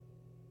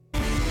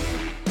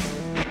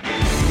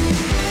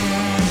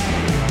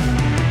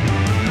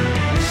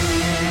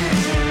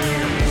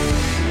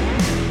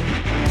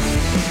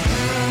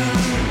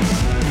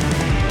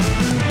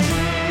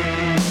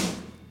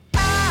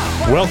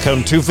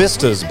Welcome to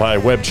Vistas by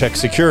WebCheck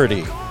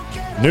Security.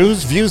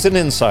 News, views, and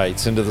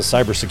insights into the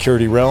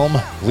cybersecurity realm,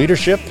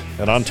 leadership,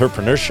 and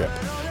entrepreneurship.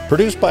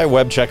 Produced by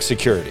WebCheck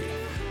Security,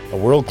 a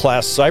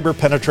world-class cyber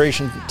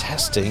penetration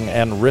testing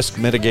and risk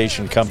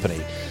mitigation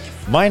company.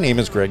 My name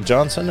is Greg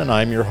Johnson, and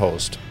I'm your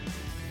host.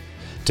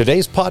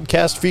 Today's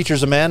podcast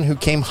features a man who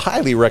came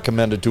highly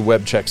recommended to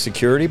WebCheck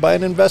Security by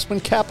an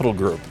investment capital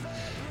group.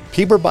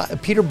 Peter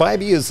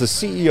Bybee is the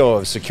CEO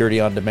of Security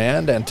On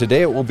Demand, and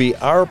today it will be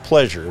our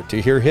pleasure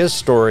to hear his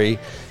story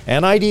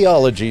and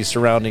ideology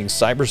surrounding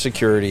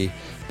cybersecurity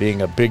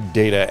being a big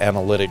data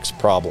analytics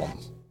problem.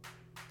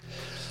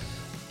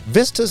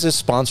 Vistas is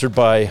sponsored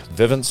by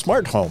Vivint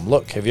Smart Home.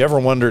 Look, have you ever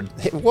wondered,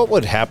 hey, what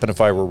would happen if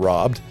I were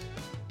robbed?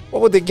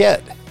 What would they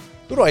get?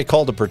 Who do I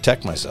call to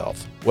protect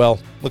myself? Well,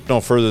 look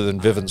no further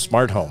than Vivint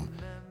Smart Home.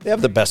 They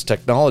have the best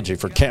technology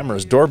for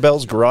cameras,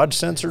 doorbells, garage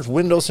sensors,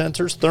 window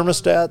sensors,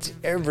 thermostats,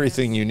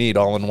 everything you need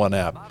all in one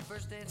app.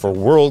 For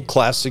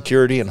world-class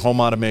security and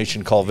home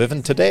automation, call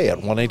Vivint today at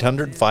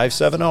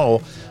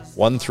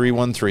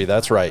 1-800-570-1313.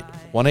 That's right,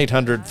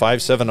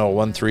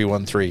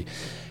 1-800-570-1313.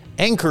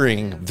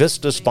 Anchoring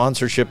Vista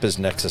sponsorship is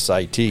Nexus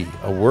IT,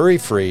 a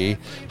worry-free,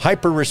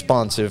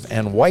 hyper-responsive,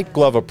 and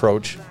white-glove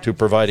approach to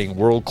providing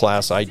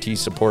world-class IT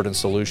support and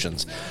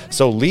solutions,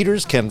 so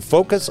leaders can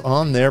focus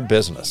on their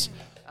business.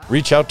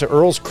 Reach out to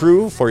Earl's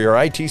crew for your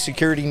IT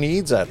security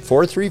needs at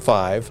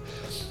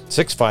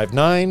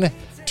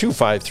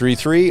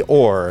 435-659-2533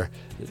 or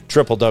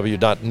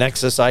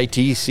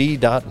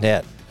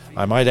www.nexusitc.net.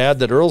 I might add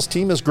that Earl's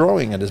team is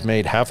growing and has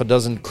made half a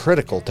dozen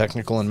critical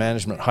technical and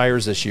management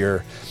hires this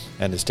year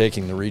and is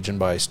taking the region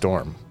by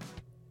storm.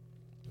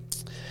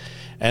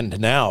 And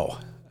now,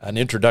 an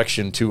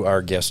introduction to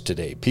our guest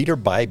today. Peter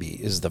Bybee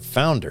is the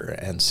founder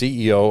and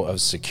CEO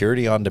of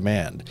Security On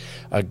Demand,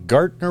 a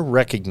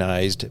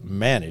Gartner-recognized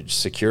managed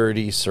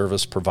security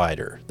service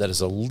provider that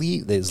is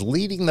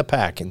leading the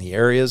pack in the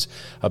areas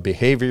of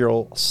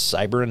behavioral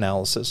cyber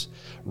analysis,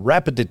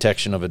 rapid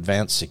detection of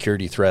advanced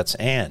security threats,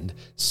 and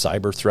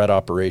cyber threat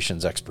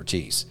operations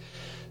expertise.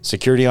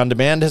 Security On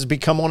Demand has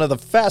become one of the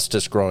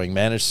fastest-growing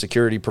managed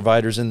security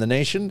providers in the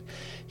nation.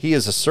 He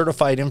is a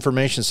certified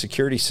information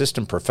security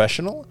system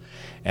professional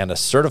and a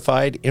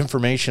certified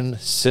information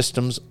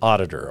systems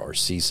auditor, or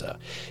CISA.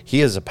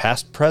 He is a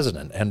past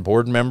president and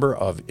board member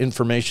of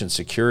Information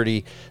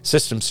Security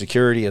System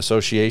Security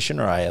Association,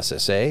 or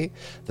ISSA,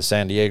 the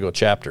San Diego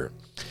chapter.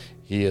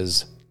 He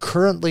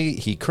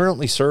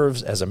currently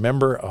serves as a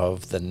member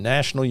of the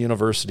National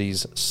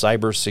University's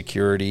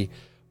Cybersecurity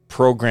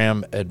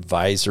Program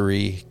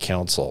Advisory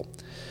Council.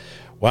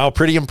 Wow,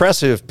 pretty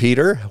impressive,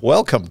 Peter.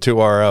 Welcome to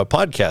our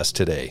podcast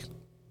today.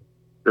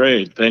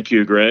 Great. Thank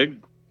you, Greg.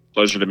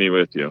 Pleasure to meet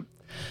with you.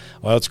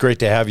 Well, it's great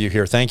to have you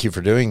here. Thank you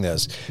for doing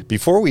this.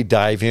 Before we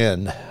dive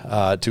in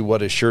to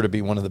what is sure to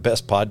be one of the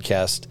best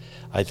podcast,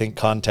 I think,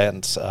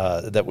 contents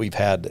that we've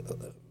had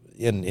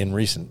in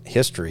recent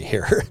history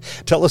here,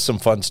 tell us some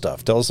fun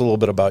stuff. Tell us a little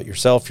bit about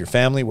yourself, your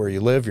family, where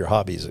you live, your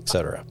hobbies,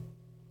 etc.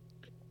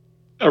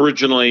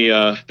 Originally,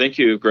 thank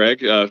you,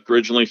 Greg.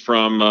 Originally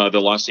from the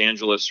Los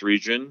Angeles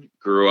region,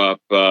 grew up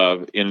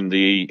in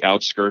the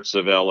outskirts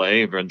of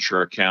LA,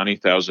 Ventura County,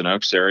 Thousand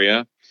Oaks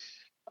area.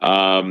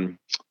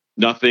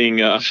 Nothing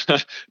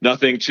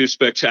too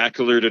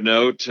spectacular to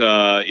note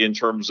in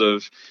terms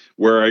of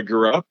where I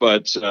grew up,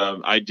 but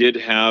I did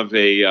have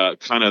a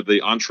kind of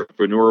the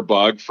entrepreneur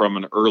bug from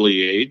an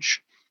early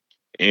age,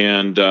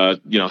 and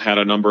had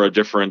a number of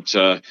different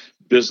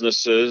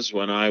businesses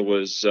when I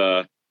was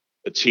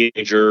a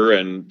teenager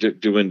and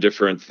doing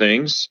different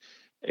things.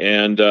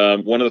 And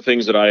one of the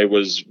things that I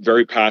was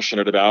very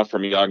passionate about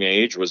from a young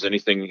age was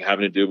anything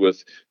having to do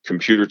with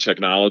computer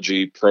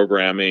technology,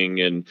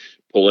 programming, and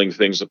pulling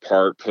things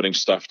apart, putting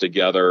stuff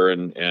together,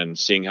 and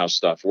seeing how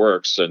stuff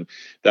works. And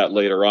that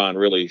later on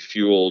really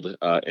fueled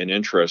an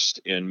interest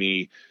in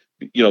me,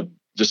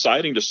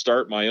 deciding to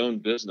start my own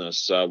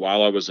business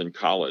while I was in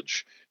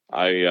college.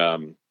 I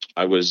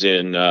was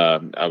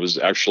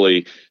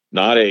actually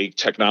not a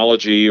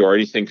technology or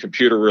anything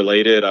computer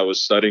related. I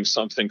was studying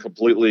something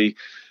completely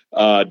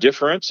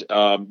different.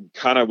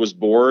 Kind of was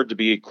bored, to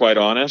be quite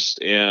honest,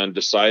 and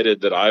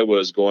decided that I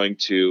was going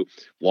to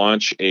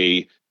launch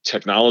a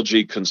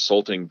technology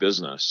consulting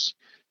business.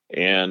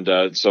 And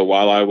so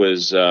while I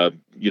was,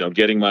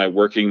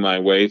 working my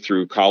way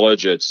through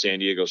college at San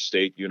Diego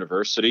State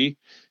University,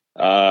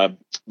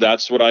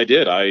 that's what I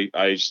did.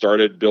 I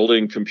started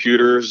building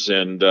computers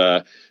and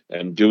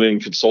doing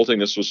consulting.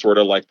 This was sort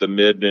of like the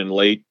mid and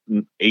late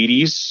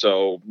 80s.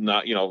 So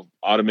not,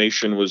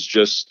 automation was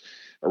just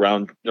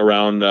around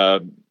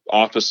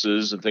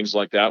offices and things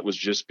like that was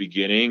just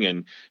beginning,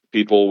 and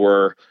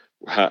people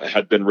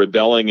had been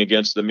rebelling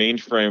against the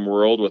mainframe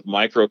world with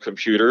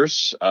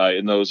microcomputers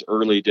in those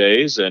early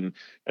days, and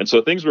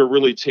so things were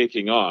really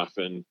taking off,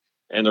 and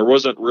there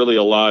wasn't really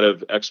a lot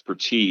of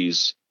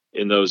expertise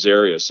in those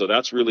areas. So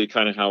that's really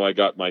kind of how I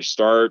got my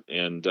start,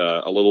 and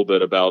a little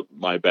bit about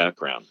my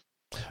background.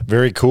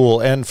 Very cool.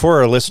 And for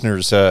our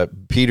listeners,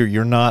 Peter,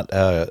 you're not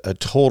a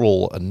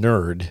total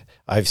nerd.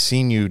 I've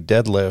seen you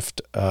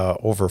deadlift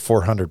over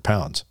 400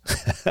 pounds.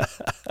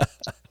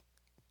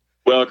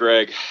 Well,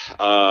 Greg,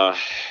 the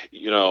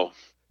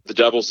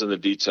devil's in the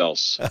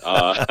details.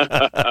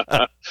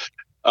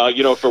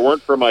 If it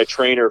weren't for my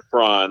trainer,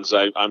 Franz,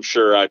 I'm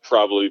sure I'd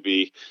probably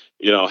be,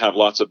 have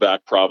lots of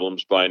back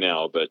problems by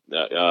now. But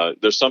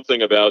there's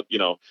something about,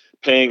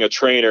 paying a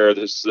trainer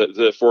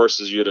that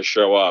forces you to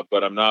show up.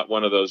 But I'm not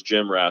one of those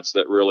gym rats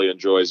that really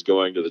enjoys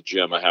going to the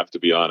gym. I have to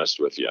be honest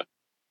with you.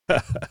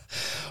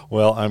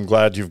 Well, I'm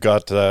glad you've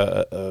got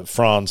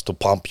Franz to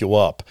pump you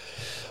up.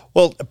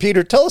 Well,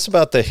 Peter, tell us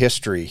about the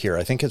history here.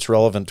 I think it's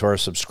relevant to our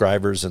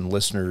subscribers and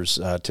listeners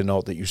to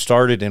note that you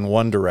started in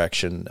one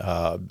direction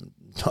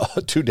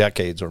 2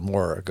 decades or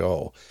more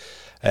ago.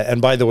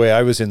 And by the way,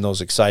 I was in those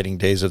exciting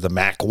days of the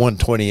Mac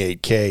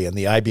 128K and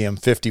the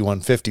IBM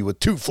 5150 with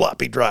 2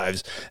 floppy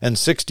drives and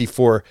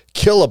 64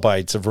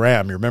 kilobytes of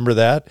RAM. You remember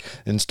that?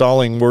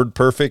 Installing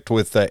WordPerfect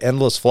with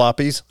endless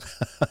floppies.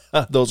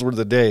 Those were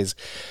the days.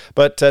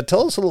 But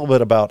tell us a little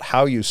bit about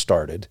how you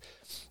started,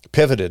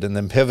 pivoted, and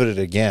then pivoted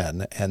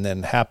again, and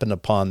then happened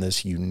upon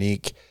this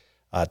unique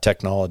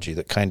technology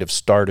that kind of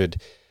started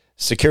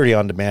Security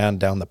on Demand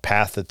down the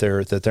path that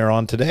they're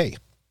on today.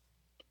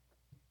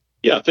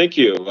 Yeah, thank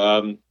you.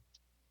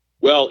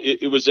 Well,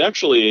 it was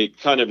actually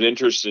kind of an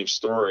interesting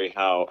story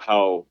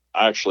how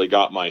I actually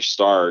got my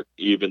start,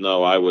 even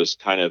though I was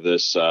kind of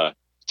this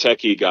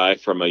techie guy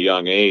from a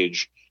young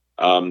age.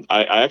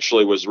 I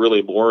actually was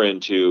really more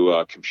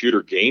into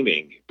computer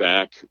gaming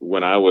back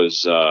when I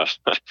was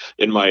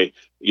in my,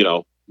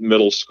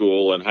 middle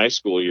school and high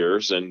school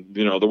years. And,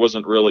 there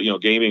wasn't really,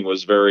 gaming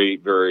was very,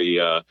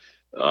 very,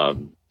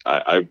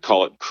 I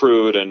call it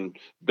crude and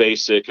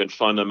basic and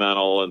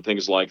fundamental and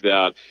things like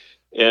that.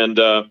 And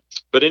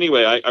but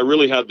anyway, I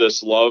really had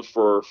this love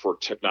for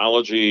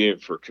technology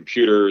and for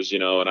computers,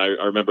 and I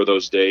remember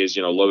those days,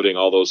 loading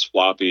all those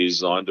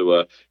floppies onto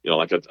a,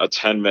 like a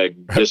 10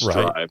 meg disk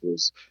Right. drive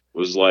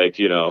was like,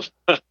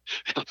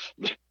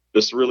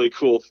 this really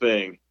cool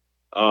thing.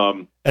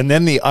 And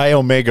then the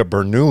iOmega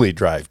Bernoulli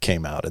drive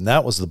came out, and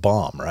that was the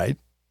bomb, right?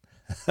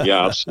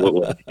 Yeah,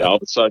 absolutely. All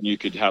of a sudden, you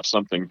could have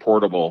something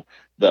portable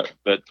that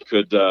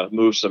could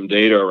move some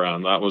data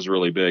around. That was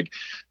really big.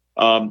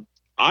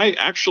 I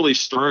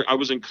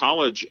was in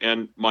college,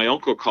 and my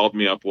uncle called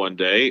me up one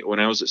day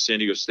when I was at San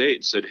Diego State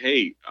and said,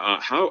 "Hey,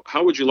 how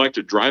would you like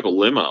to drive a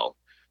limo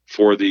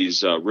for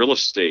these real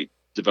estate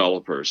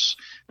developers?"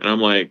 And I'm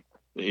like,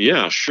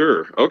 "Yeah,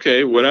 sure.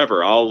 Okay,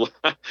 whatever. I'll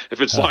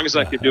as long as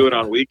I can do it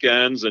on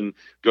weekends and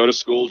go to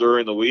school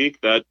during the week,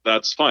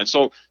 that's fine."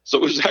 So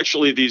it was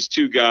actually these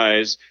 2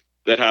 guys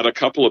that had a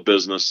couple of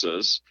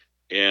businesses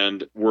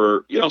and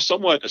were,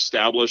 somewhat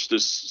established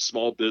as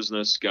small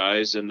business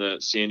guys in the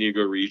San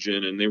Diego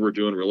region, and they were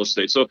doing real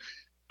estate. So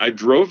I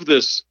drove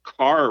this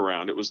car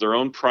around. It was their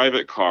own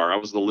private car. I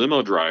was the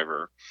limo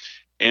driver.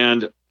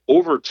 And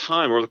over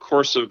time, over the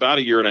course of about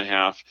a year and a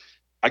half,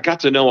 I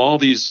got to know all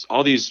these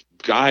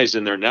guys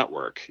in their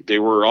network. They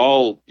were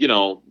all,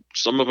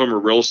 some of them were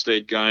real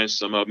estate guys.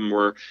 Some of them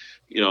were,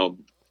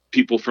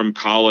 people from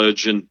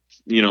college, and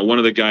one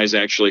of the guys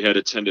actually had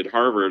attended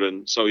Harvard.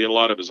 And so he had a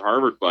lot of his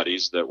Harvard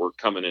buddies that were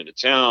coming into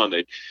town.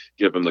 They'd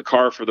give him the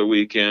car for the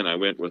weekend. I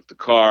went with the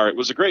car. It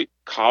was a great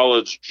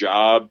college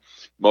job,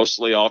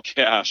 mostly all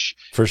cash.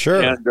 For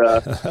sure. And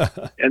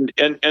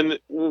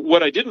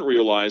what I didn't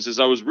realize is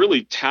I was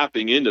really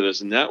tapping into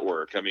this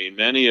network. I mean,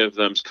 many of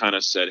them kind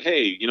of said,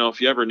 "Hey, if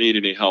you ever need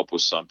any help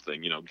with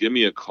something, give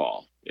me a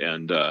call."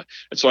 And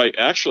so I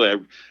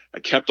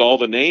kept all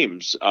the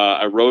names.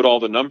 I wrote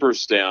all the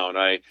numbers down.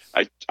 I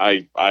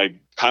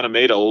kind of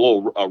made a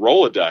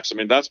Rolodex. I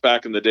mean, that's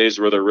back in the days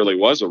where there really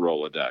was a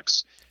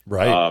Rolodex.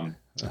 Right.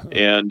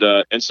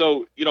 And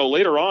so,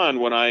 later on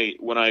when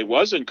I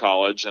was in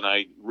college and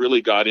I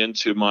really got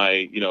into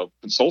my,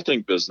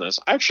 consulting business,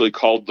 I actually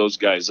called those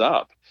guys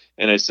up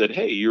and I said,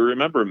 "Hey, you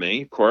remember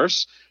me, of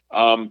course.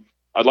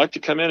 I'd like to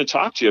come in and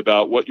talk to you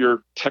about what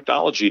your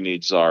technology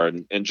needs are."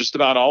 And just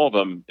about all of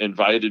them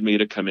invited me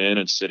to come in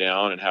and sit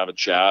down and have a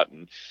chat.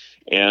 And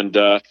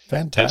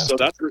Fantastic.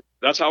 And so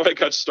that's how I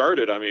got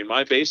started. I mean,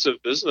 my base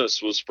of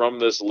business was from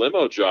this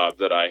limo job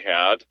that I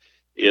had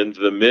in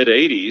the mid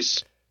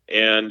 '80s.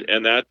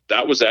 And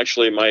that was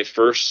actually my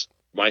first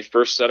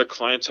set of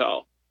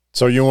clientele.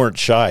 So you weren't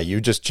shy.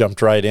 You just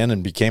jumped right in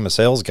and became a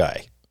sales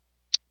guy.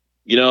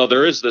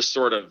 There is this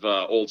sort of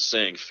old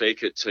saying,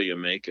 "Fake it till you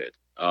make it."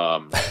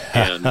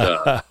 And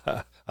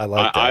I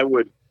like that. I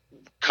would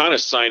kind of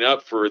sign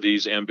up for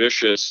these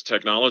ambitious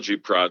technology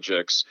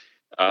projects.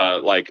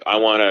 Like I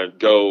want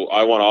to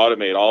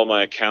automate all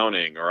my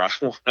accounting, or I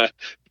want to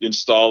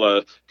install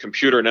a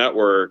computer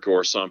network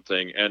or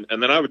something. And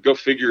then I would go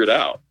figure it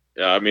out.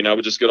 I mean, I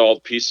would just get all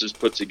the pieces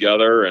put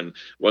together, and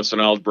once in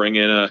a while I'd bring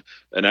in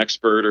an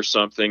expert or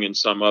something in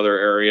some other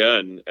area,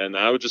 and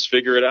I would just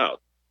figure it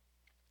out.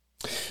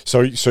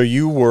 So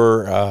you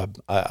were,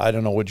 I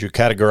don't know, would you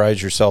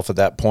categorize yourself at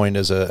that point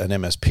as an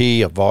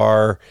MSP, a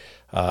VAR?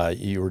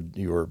 You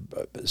were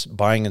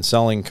buying and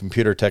selling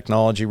computer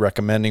technology,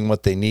 recommending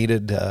what they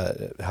needed.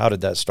 How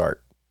did that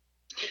start?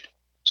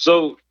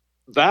 So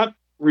that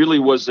really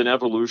was an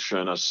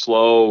evolution, a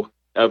slow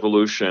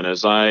evolution,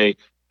 as I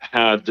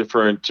had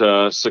different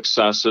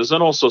successes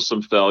and also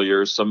some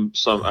failures.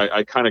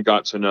 I kind of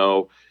got to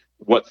know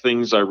what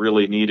things I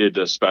really needed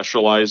to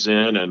specialize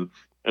in,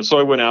 and so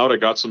I went out. I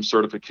got some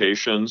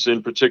certifications.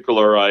 In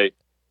particular,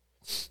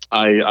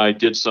 I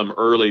did some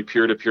early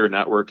peer-to-peer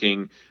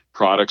networking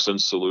products and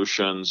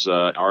solutions.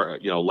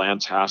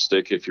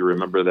 Lantastic, if you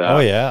remember that. Oh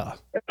yeah.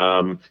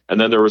 And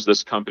then there was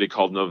this company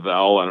called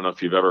Novell. I don't know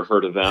if you've ever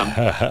heard of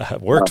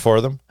them. Worked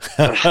for them.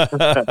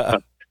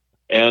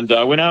 And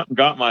I went out and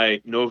got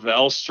my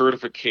Novell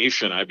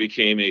certification. I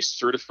became a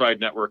certified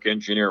network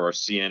engineer, or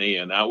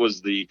CNE, and that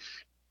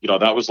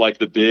was like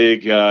the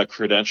big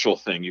credential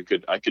thing.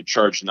 I could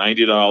charge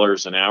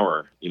 $90 an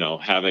hour,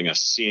 having a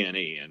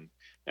CNE,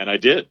 and I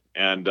did,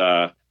 and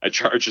I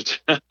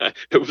charged it.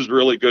 It was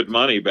really good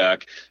money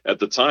back at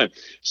the time.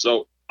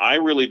 So I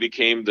really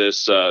became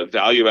this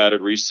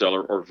value-added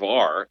reseller, or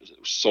VAR.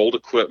 Sold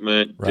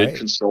equipment, Right. Did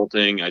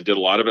consulting. I did a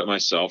lot of it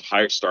myself.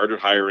 Started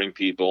hiring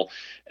people,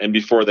 and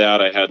before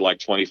that, I had like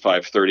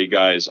 25, 30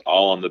 guys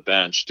all on the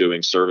bench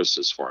doing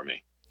services for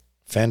me.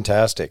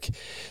 Fantastic.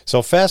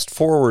 So fast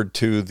forward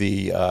to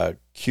the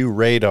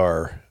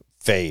QRadar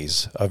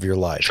phase of your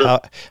life.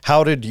 Sure.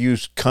 How did you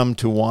come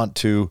to want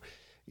to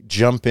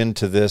jump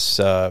into this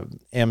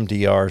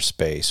MDR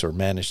space, or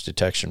managed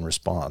detection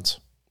response?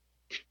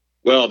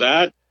 Well,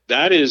 that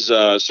is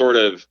sort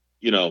of,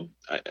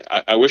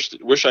 I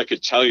wish I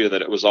could tell you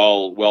that it was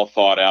all well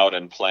thought out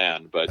and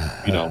planned, but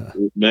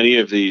many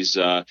of these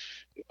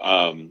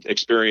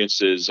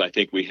experiences I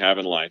think we have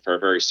in life are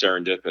very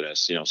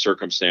serendipitous.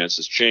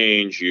 Circumstances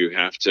change. You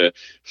have to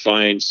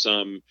find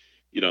some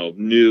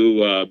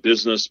new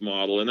business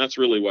model, and that's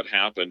really what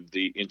happened.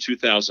 In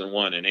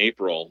 2001, in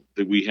April,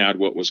 we had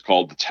what was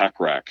called the tech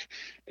wreck,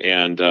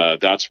 and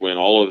that's when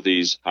all of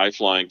these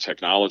high-flying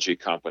technology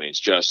companies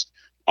just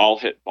all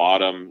hit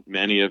bottom.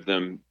 Many of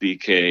them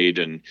BK'd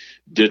and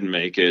didn't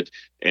make it,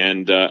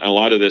 and a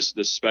lot of this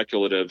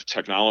speculative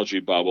technology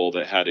bubble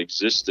that had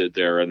existed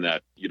there in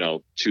that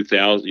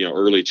 2000,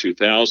 early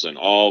 2000,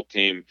 all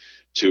came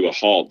to a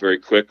halt very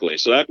quickly.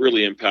 So that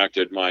really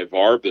impacted my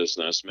VAR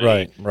business.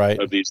 Many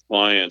of these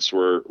clients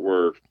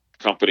were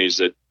companies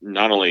that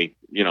not only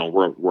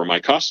were my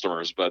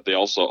customers, but they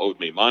also owed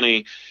me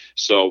money.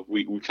 So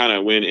we kind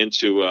of went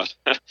into a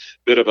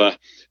bit of a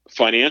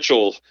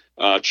financial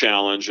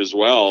challenge as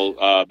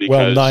well.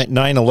 Because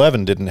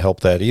 9/11 didn't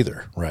help that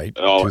either, right?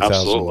 Oh,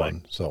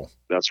 absolutely. So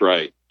That's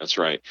right.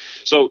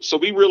 So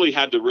we really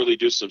had to really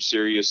do some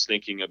serious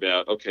thinking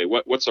about, okay,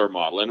 what's our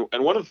model?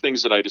 And one of the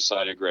things that I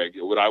decided, Greg,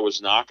 what I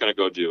was not going to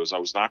go do is I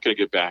was not going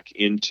to get back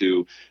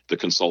into the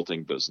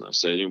consulting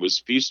business. And it was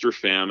feast or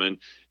famine.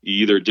 You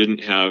either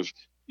didn't have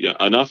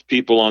enough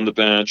people on the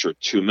bench, or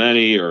too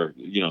many, or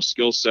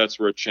skill sets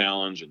were a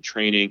challenge, and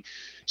training.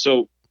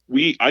 So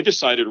I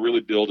decided to really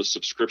build a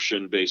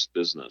subscription-based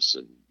business,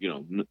 and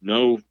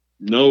no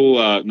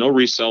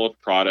resale of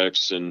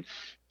products and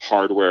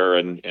hardware,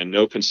 and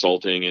no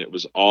consulting, and it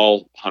was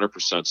all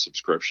 100%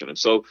 subscription. And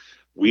so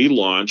we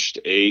launched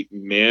a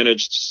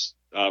managed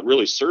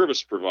really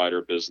service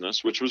provider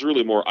business, which was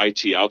really more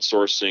IT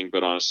outsourcing,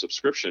 but on a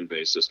subscription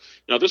basis.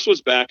 Now, this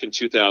was back in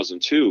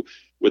 2002,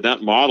 when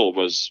that model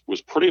was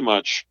pretty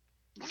much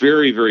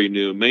very, very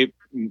new,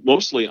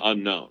 mostly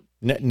unknown.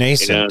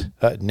 Nascent.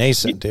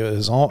 It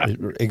was all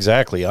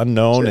exactly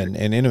unknown, and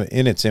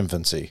in its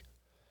infancy.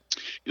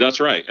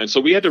 That's right. And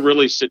so we had to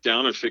really sit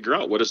down and figure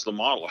out, what is the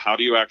model? How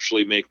do you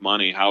actually make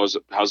money? How's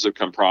it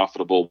become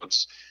profitable?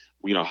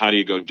 How do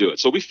you go do it?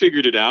 So we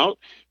figured it out.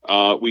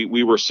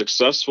 We were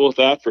successful with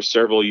that for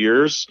several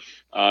years.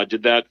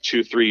 Did that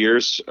 2-3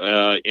 years.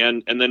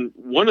 And then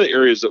one of the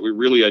areas that we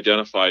really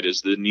identified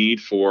is the need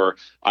for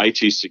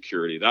IT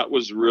security. That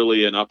was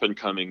really an up and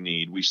coming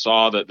need. We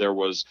saw that there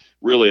was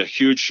really a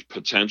huge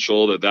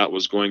potential, that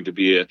was going to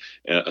be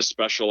a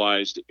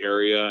specialized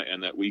area,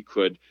 and that we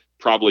could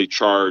probably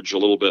charge a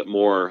little bit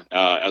more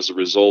as a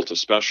result of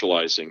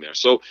specializing there.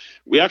 So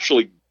we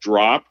actually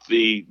dropped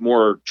the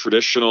more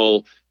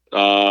traditional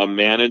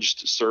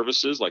managed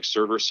services like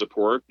server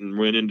support, and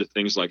went into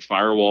things like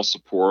firewall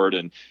support,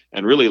 and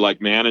really like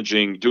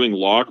doing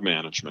log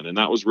management. And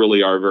that was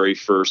really our very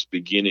first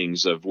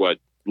beginnings of what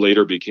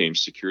later became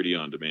Security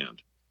on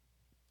Demand.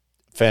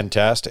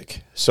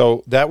 Fantastic.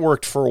 So that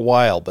worked for a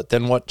while, but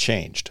then what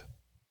changed?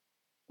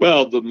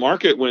 Well, the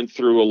market went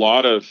through a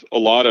lot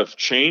of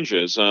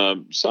changes.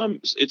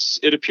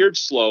 It appeared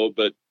slow,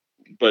 but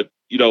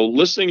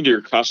listening to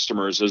your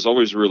customers is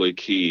always really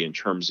key in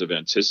terms of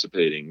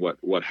anticipating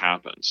what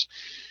happens.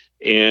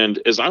 And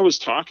as I was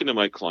talking to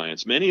my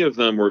clients, many of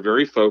them were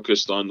very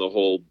focused on the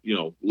whole,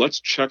 let's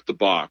check the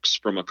box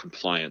from a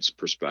compliance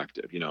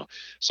perspective.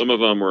 Some of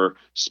them were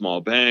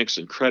small banks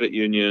and credit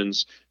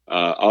unions.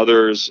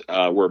 Others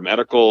were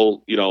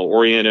medical,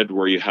 oriented,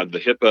 where you had the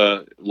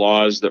HIPAA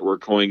laws that were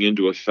going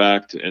into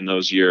effect in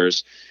those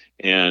years.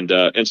 And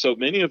so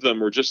many of them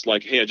were just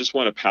like, hey, I just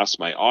want to pass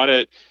my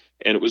audit.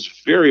 And it was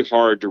very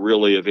hard to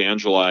really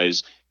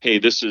evangelize, hey,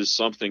 this is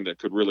something that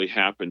could really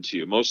happen to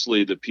you.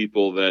 Mostly the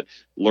people that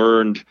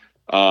learned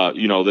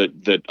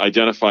that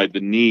identified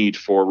the need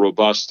for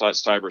robust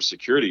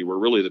cybersecurity were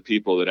really the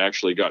people that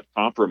actually got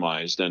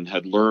compromised and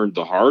had learned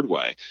the hard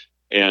way.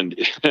 And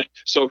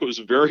so it was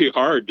very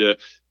hard to,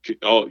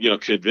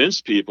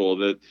 convince people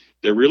that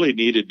they really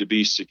needed to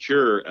be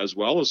secure as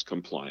well as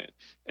compliant.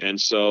 And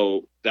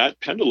so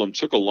that pendulum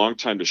took a long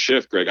time to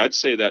shift, Greg. I'd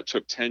say that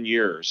took 10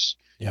 years.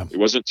 Yeah. It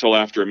wasn't until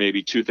after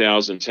maybe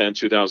 2010,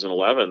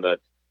 2011 that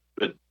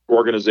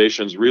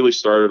organizations really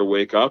started to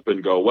wake up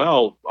and go,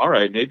 well, all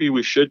right, maybe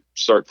we should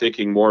start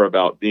thinking more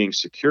about being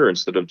secure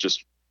instead of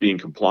just being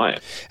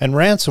compliant. And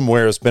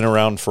ransomware has been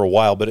around for a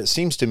while, but it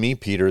seems to me,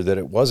 Peter, that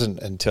it wasn't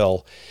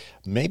until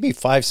maybe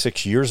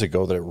 5-6 years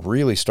ago that it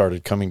really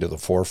started coming to the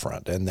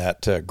forefront, and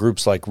that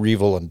groups like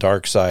REvil and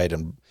DarkSide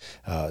and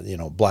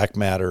Black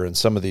Matter and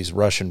some of these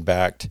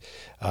Russian-backed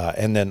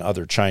and then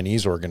other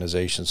Chinese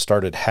organizations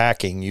started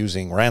hacking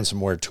using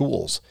ransomware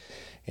tools,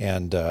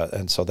 and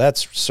so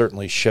that's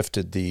certainly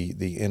shifted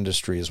the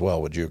industry as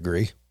well. Would you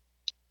agree?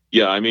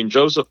 Yeah, I mean,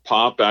 Joseph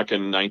Pop back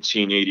in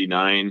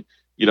 1989,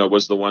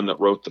 was the one that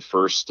wrote the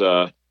first,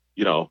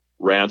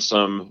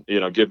 ransom,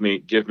 give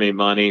me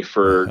money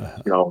for,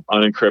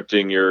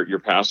 unencrypting your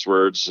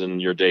passwords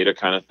and your data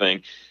kind of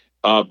thing.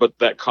 But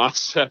that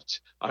concept,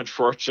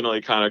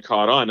 unfortunately, kind of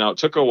caught on. Now, it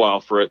took a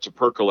while for it to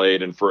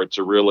percolate and for it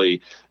to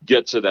really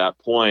get to that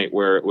point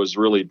where it was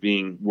really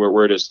being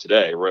where it is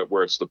today, right,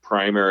 where it's the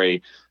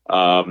primary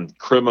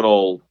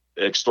criminal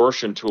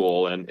extortion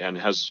tool and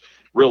has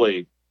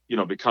really,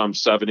 become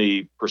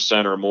 70%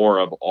 or more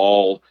of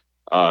all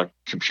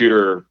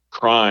computer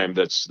crime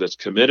that's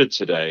committed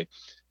today.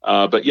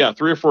 But yeah,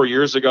 3 or 4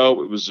 years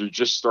ago, it was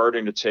just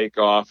starting to take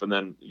off. And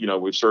then,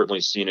 we've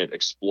certainly seen it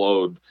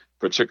explode,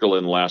 particularly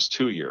in the last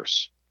 2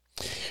 years.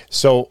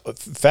 So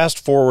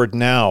fast forward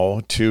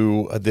now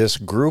to this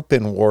group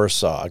in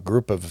Warsaw, a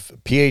group of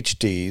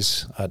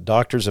PhDs,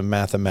 doctors of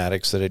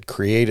mathematics that had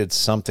created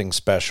something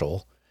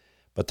special,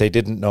 but they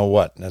didn't know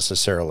what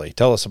necessarily.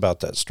 Tell us about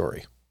that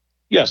story.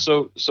 Yeah.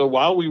 So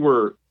while we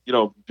were,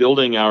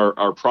 building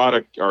our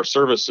product, our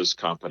services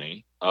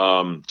company,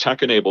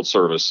 tech-enabled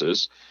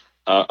services,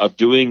 of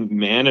doing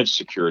managed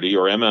security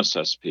or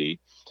MSSP,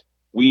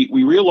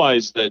 we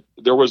realized that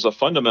there was a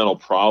fundamental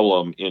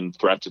problem in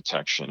threat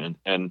detection,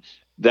 and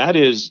that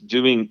is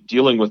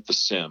dealing with the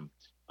SIM.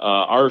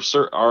 Our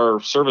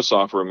service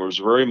offering was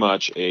very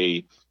much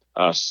a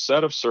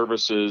set of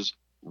services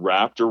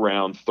wrapped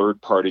around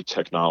third-party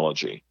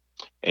technology,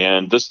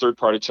 and this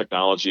third-party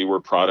technology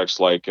were products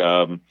like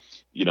LogRhythm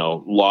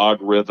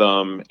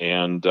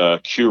and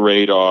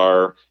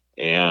QRadar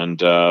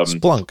and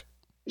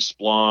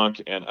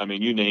Splunk, and I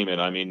mean, you name it.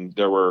 I mean,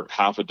 there were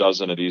half a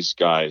dozen of these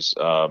guys.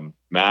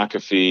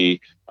 McAfee.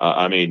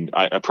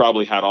 I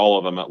probably had all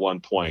of them at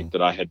one point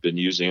that I had been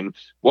using.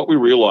 What we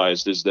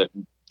realized is that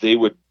they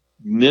would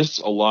miss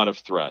a lot of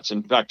threats.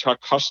 In fact,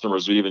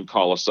 customers would even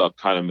call us up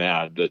kind of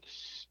mad that,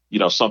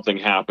 something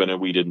happened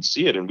and we didn't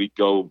see it. And we'd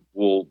go,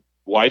 well,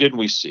 why didn't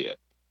we see it?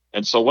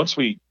 And so once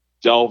we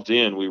delved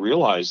in, we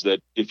realized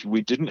that if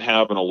we didn't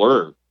have an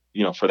alert,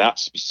 for that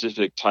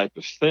specific type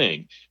of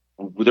thing,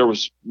 there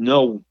was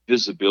no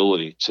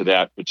visibility to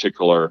that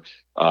particular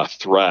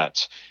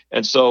threat.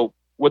 And so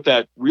what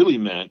that really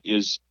meant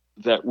is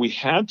that we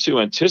had to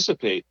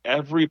anticipate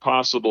every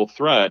possible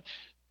threat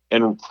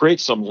and create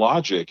some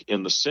logic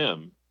in the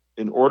SIM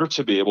in order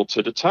to be able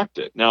to detect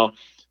it. Now,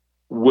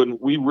 when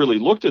we really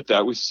looked at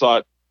that, we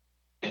thought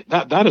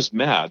that is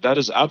mad. That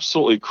is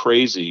absolutely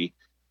crazy.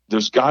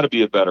 There's got to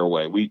be a better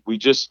way. We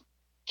just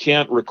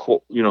can't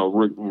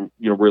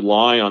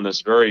rely on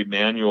this very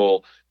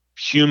manual,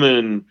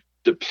 human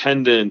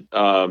dependent,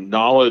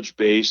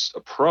 knowledge-based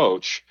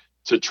approach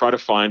to try to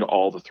find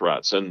all the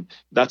threats. And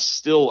that's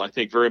still, I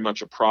think, very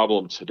much a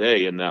problem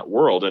today in that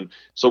world. And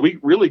so we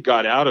really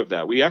got out of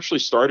that. We actually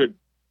started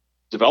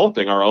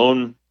developing our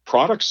own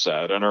product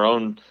set and our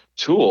own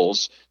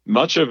tools,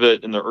 much of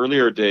it in the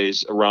earlier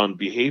days around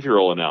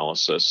behavioral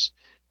analysis.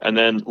 And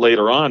then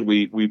later on,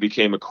 we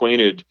became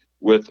acquainted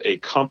with a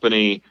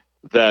company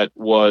that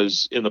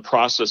was in the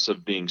process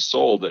of being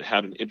sold that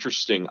had an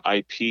interesting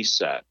IP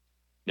set.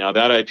 Now,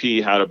 that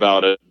IP had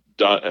about a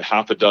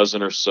half a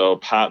dozen or so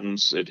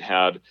patents. It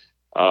had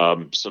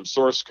some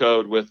source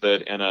code with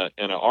it and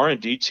an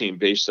R&D team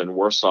based in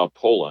Warsaw,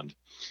 Poland.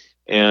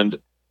 And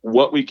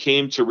what we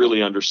came to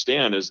really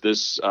understand is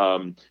this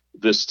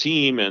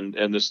team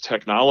and this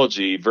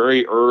technology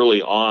very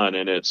early on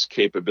in its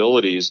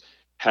capabilities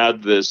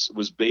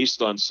was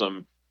based on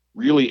some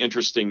really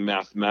interesting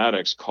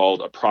mathematics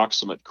called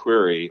approximate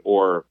query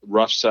or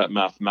rough set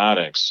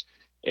mathematics.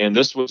 And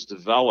this was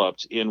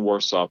developed in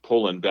Warsaw,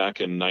 Poland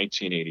back in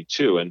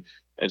 1982.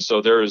 And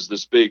so there is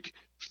this big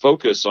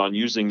focus on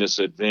using this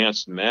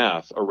advanced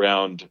math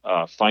around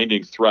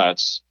finding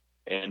threats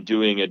and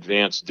doing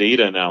advanced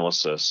data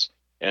analysis.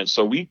 And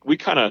so we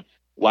kind of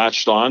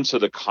latched on to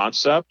the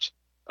concept,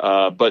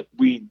 but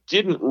we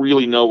didn't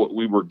really know what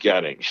we were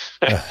getting.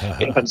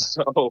 And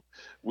so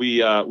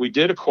we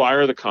did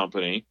acquire the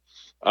company,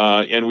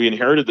 and we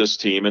inherited this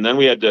team. And then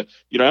we had to,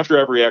 after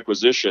every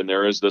acquisition,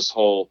 there is this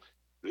whole,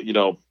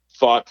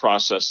 thought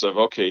process of,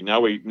 okay,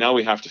 now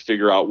we have to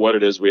figure out what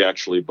it is we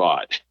actually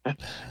bought.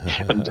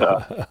 And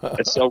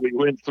so we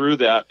went through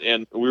that,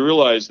 and we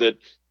realized that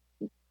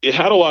it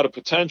had a lot of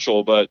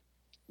potential, but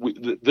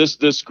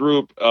this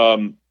group,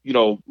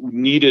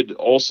 needed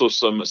also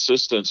some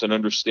assistance in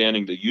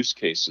understanding the use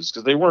cases,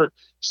 because they weren't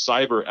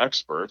cyber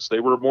experts.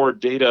 They were more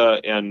data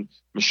and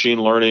machine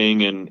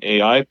learning and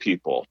AI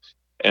people.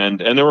 And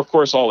they were, of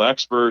course, all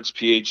experts,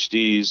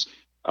 PhDs,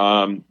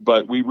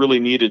 but we really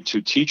needed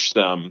to teach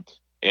them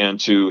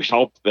and to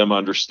help them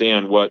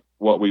understand what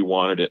we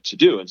wanted it to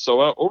do. And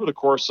so over the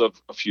course of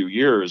a few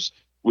years,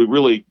 we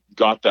really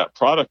got that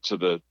product to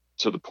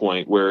the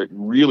point where it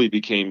really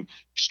became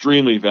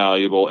extremely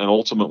valuable and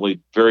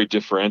ultimately very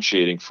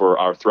differentiating for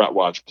our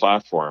ThreatWatch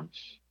platform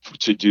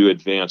to do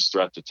advanced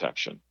threat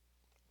detection.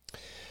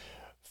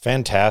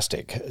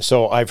 Fantastic.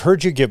 So I've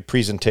heard you give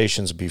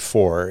presentations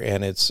before,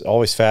 and it's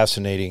always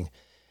fascinating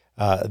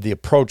the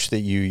approach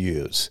that you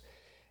use.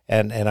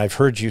 And I've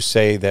heard you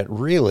say that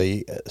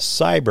really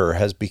cyber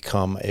has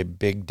become a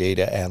big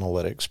data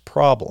analytics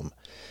problem.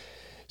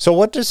 So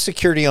what does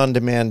Security on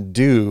Demand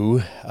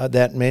do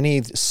that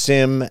many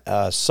SIEM,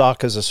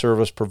 SOC as a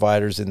service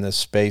providers in this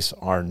space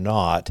are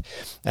not?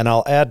 And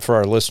I'll add for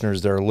our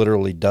listeners, there are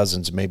literally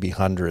dozens, maybe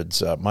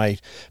hundreds. My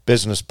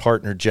business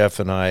partner, Jeff,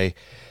 and I,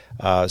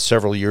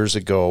 several years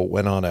ago,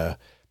 went on a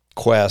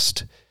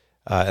quest,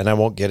 and I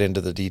won't get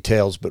into the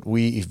details, but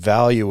we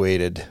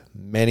evaluated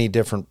many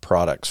different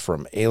products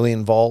from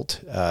Alien Vault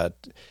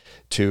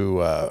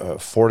to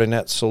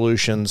Fortinet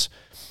solutions,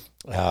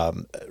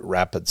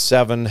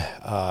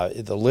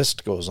 Rapid7, the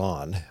list goes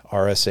on,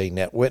 RSA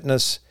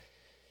NetWitness.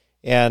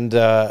 And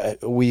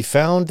we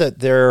found that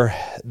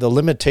the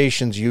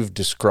limitations you've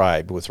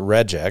described with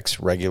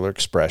regex, regular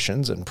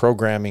expressions, and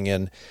programming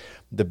in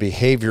the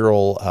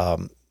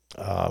behavioral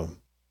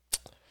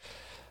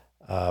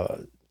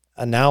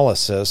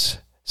analysis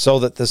so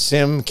that the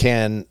SIEM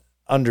can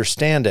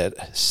understand it,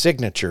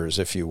 signatures,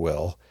 if you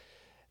will,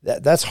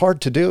 that's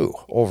hard to do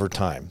over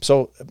time.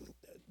 So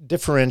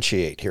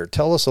differentiate here.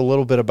 Tell us a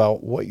little bit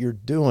about what you're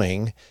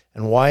doing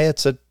and why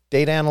it's a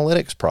data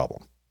analytics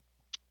problem.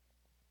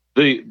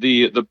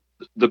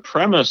 The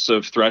premise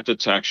of threat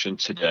detection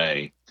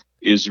today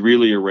is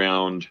really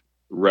around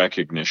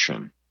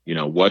recognition.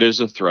 What is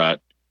a threat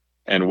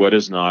and what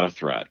is not a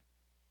threat?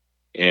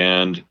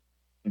 And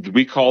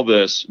we call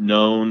this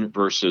known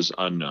versus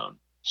unknown.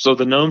 So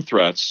the known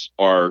threats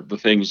are the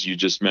things you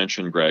just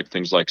mentioned, Greg,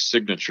 things like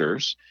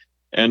signatures,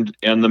 and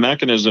the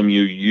mechanism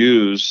you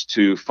use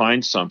to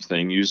find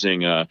something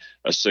using a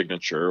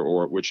signature,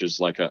 or which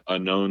is like a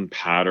known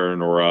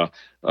pattern, or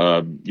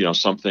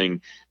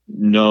something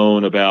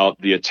known about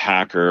the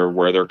attacker,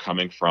 where they're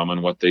coming from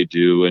and what they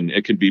do. And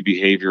it could be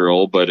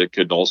behavioral, but it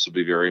could also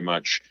be very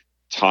much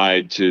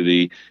tied to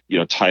the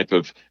type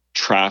of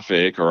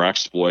traffic or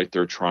exploit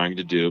they're trying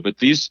to do. But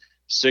these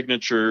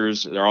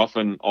signatures, they're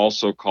often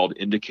also called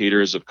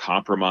indicators of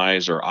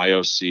compromise, or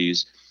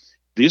IOCs.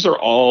 These are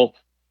all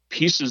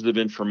pieces of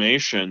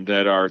information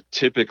that are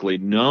typically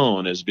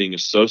known as being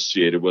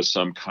associated with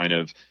some kind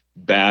of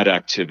bad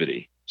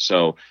activity.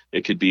 So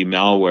it could be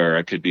malware,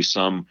 it could be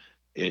some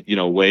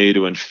way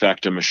to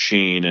infect a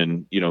machine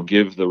and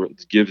give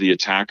the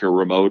attacker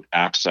remote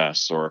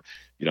access, or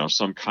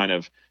some kind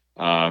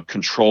of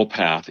control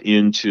path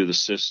into the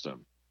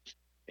system.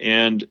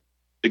 And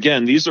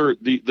again,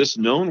 this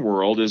known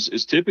world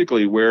is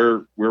typically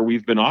where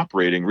we've been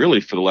operating really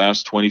for the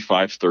last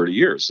 25, 30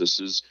 years.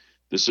 This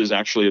is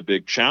actually a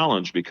big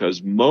challenge,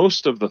 because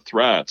most of the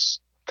threats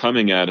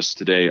coming at us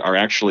today are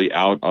actually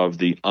out of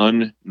the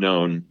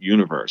unknown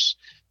universe.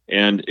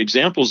 And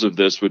examples of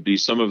this would be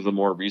some of the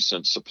more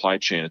recent supply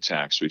chain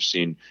attacks. We've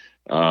seen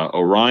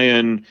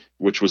Orion,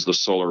 which was the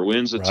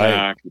SolarWinds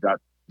attack. Right.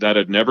 That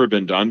had never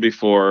been done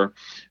before.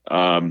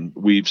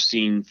 We've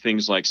seen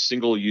things like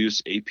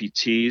single-use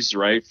APTs,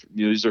 right?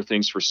 These are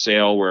things for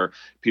sale where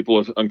people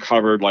have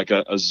uncovered like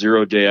a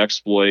zero-day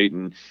exploit,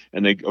 and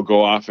they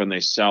go off and they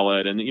sell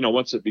it. And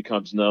once it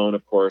becomes known,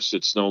 of course,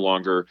 it's no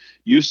longer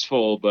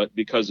useful. But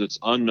because it's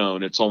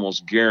unknown, it's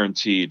almost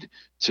guaranteed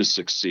to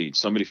succeed.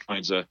 Somebody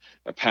finds a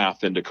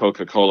path into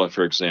Coca-Cola,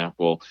 for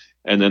example,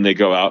 and then they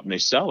go out and they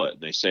sell it.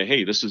 And they say,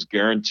 hey, this is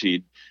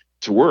guaranteed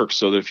to work,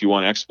 so that if you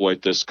want to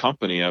exploit this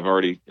company, I've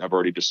already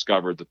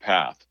discovered the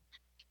path.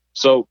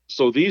 So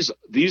these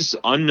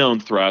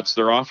unknown threats,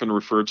 they're often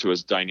referred to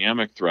as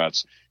dynamic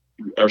threats,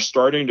 are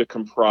starting to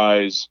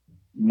comprise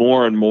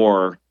more and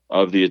more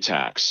of the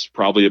attacks,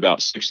 probably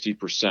about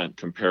 60%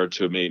 compared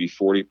to maybe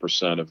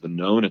 40% of the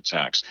known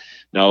attacks.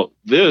 Now,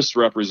 this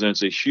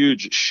represents a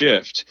huge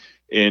shift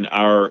in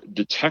our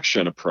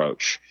detection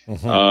approach.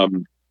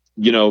 Mm-hmm.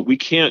 We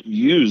can't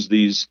use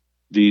these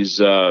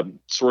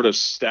sort of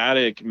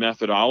static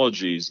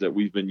methodologies that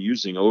we've been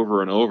using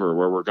over and over,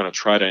 where we're going to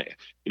try to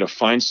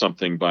find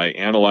something by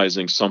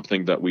analyzing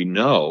something that we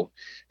know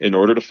in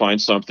order to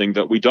find something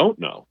that we don't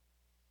know.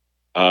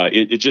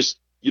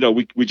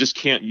 We just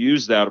can't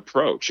use that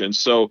approach. And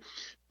so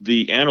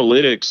the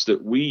analytics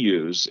that we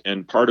use,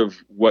 and part of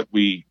what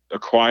we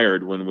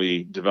acquired when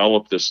we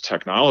developed this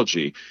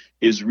technology,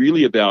 is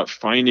really about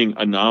finding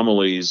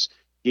anomalies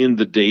in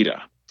the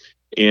data.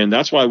 And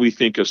that's why we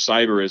think of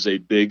cyber as a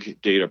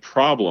big data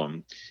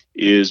problem,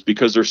 is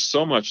because there's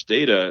so much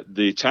data,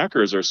 the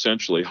attackers are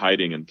essentially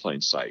hiding in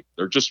plain sight.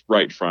 They're just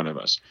right in front of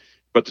us.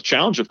 But the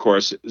challenge, of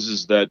course,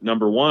 is that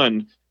number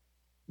one,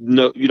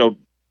 no,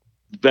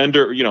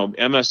 vendor,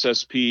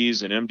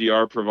 MSSPs and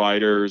MDR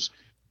providers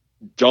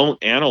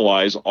don't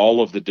analyze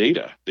all of the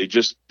data.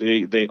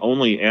 They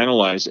only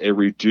analyze a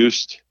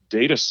reduced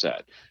data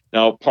set.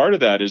 Now, part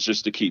of that is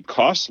just to keep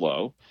costs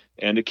low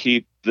and to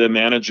keep the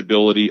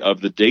manageability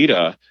of the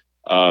data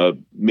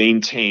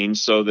maintained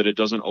so that it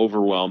doesn't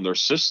overwhelm their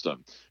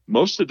system.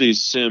 Most of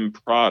these SIEM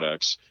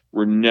products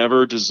were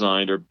never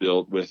designed or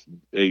built with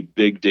a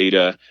big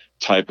data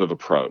type of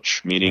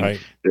approach, meaning Right.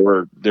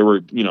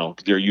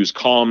 they use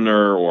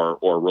columnar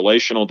or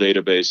relational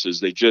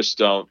databases. They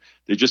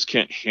just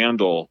can't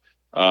handle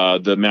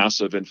the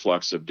massive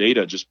influx of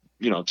data. Just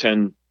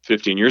 10,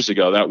 15 years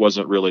ago, that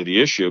wasn't really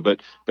the issue,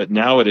 but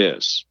now it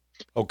is.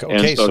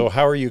 Okay. So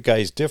how are you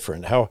guys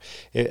different? How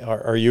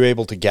are you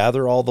able to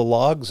gather all the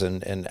logs,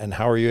 and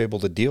how are you able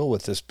to deal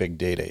with this big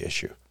data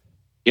issue?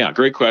 Yeah,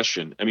 great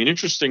question. I mean,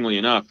 interestingly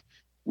enough,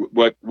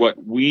 what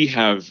we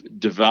have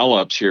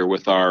developed here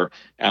with our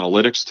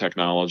analytics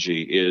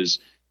technology is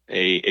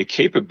a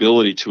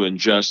capability to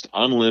ingest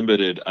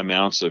unlimited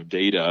amounts of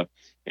data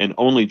and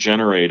only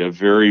generate a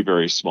very,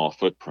 very small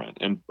footprint.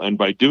 And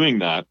by doing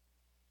that,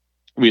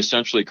 we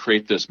essentially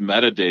create this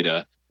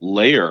metadata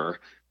layer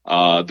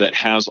that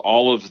has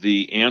all of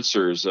the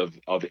answers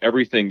of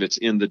everything that's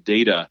in the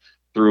data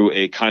through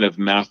a kind of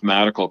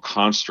mathematical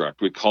construct.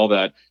 We call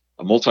that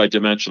a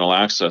multidimensional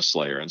access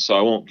layer. And so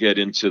I won't get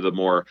into the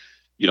more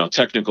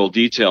technical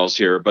details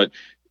here, but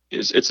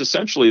it's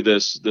essentially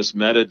this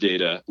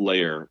metadata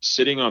layer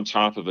sitting on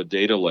top of a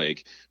data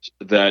lake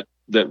that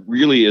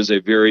really is a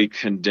very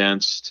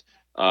condensed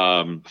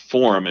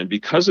form. And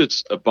because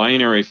it's a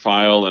binary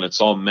file and it's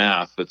all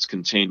math that's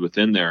contained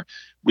within there,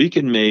 we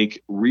can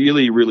make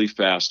really, really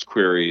fast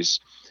queries,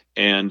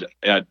 and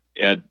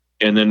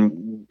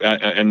then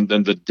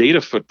the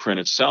data footprint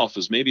itself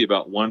is maybe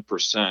about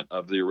 1%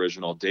 of the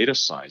original data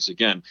size.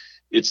 Again,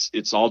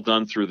 it's all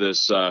done through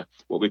this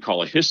what we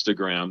call a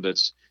histogram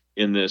that's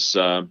in this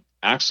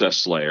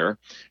access layer,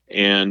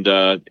 and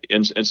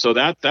so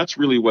that's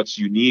really what's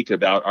unique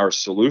about our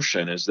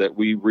solution, is that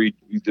we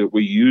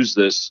use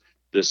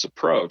this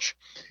approach.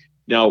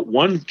 Now,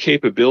 one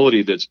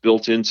capability that's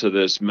built into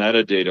this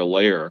metadata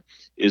layer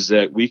is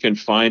that we can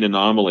find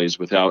anomalies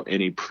without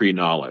any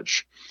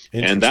pre-knowledge.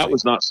 And that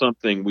was not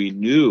something we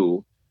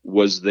knew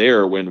was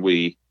there when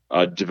we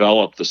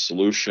developed the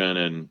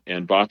solution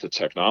and bought the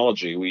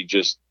technology. We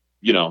just,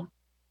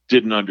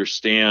 didn't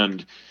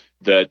understand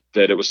that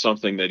it was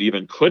something that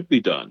even could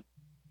be done.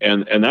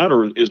 And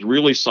that is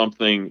really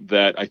something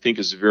that I think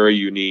is very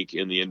unique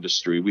in the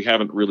industry. We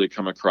haven't really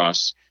come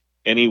across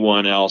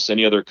anyone else,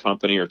 any other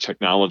company or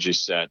technology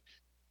set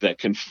that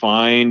can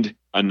find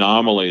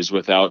anomalies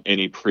without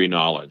any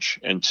pre-knowledge.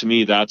 And to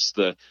me, that's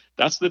the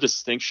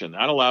distinction.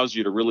 That allows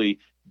you to really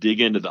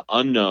dig into the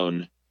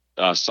unknown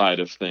side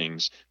of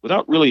things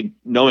without really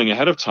knowing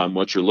ahead of time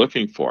what you're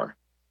looking for.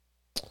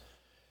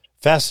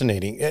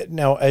 Fascinating.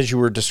 Now, as you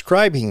were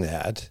describing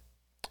that,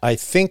 I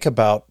think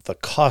about the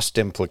cost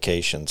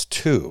implications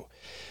too,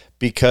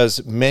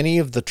 because many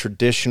of the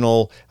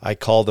traditional, I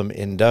call them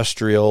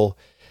industrial,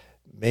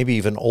 maybe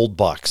even old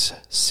box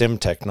SIEM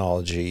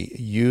technology,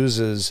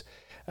 uses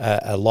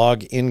a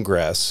log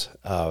ingress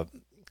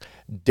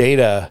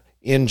data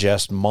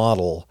ingest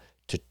model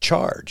to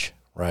charge,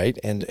 right?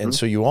 And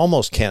so you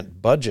almost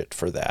can't budget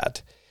for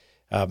that.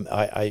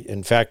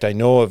 In fact, I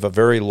know of a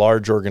very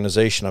large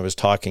organization I was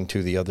talking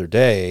to the other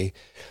day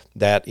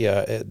that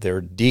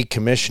they're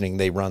decommissioning.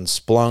 They run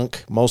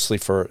Splunk mostly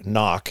for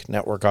NOC,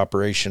 network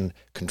operation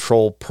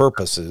control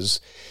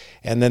purposes.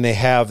 And then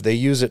they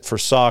use it for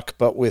SOC,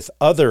 but with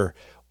other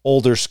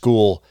older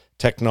school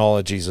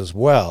technologies as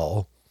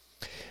well.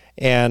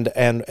 And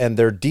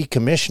they're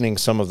decommissioning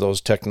some of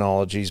those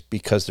technologies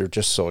because they're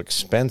just so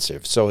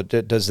expensive. So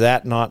does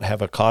that not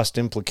have a cost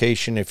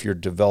implication if you're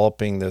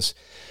developing this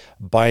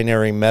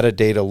binary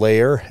metadata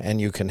layer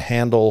and you can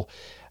handle,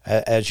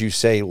 as you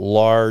say,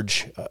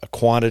 large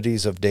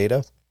quantities of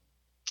data?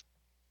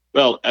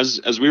 Well,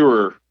 as we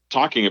were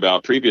talking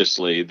about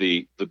previously,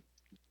 the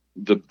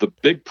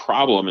big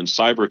problem in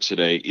cyber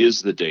today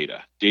is the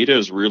data. Data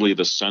is really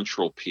the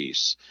central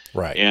piece.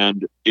 Right.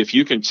 And if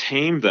you can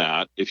tame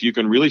that, if you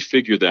can really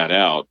figure that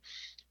out,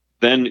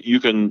 then you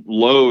can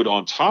load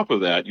on top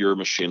of that your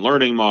machine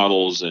learning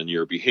models and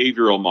your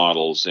behavioral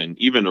models and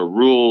even a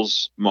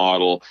rules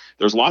model.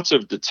 There's lots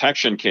of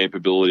detection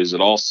capabilities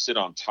that all sit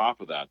on top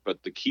of that.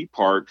 But the key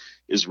part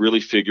is really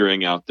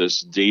figuring out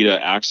this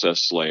data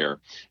access layer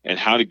and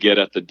how to get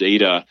at the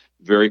data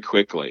very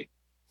quickly.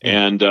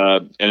 And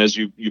as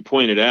you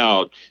pointed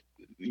out,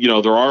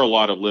 there are a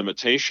lot of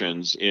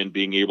limitations in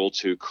being able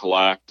to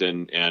collect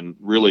and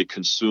really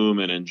consume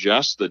and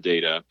ingest the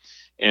data.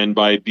 And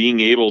by being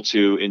able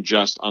to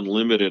ingest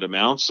unlimited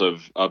amounts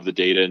of the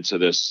data into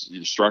this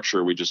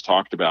structure we just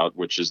talked about,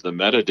 which is the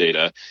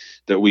metadata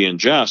that we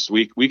ingest,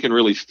 we can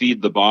really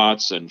feed the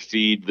bots and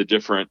feed the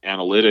different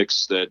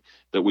analytics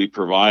that we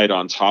provide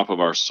on top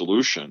of our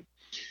solution.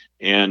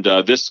 And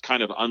this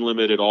kind of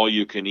unlimited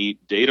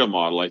all-you-can-eat data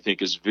model, I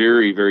think, is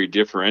very, very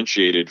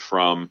differentiated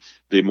from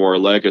the more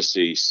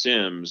legacy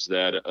SIMs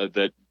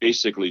that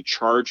basically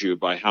charge you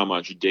by how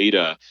much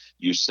data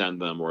you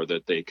send them or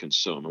that they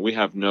consume. And we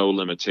have no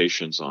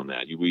limitations on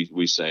that.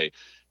 We say,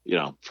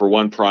 for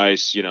one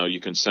price, you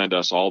can send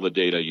us all the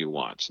data you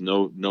want.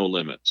 No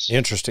limits.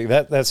 Interesting.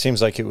 That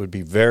seems like it would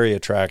be very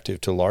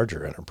attractive to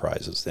larger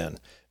enterprises then,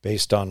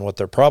 based on what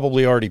they're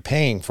probably already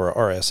paying for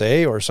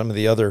RSA or some of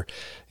the other,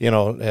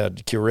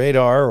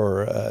 QRadar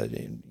or,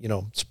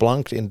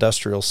 Splunk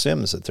industrial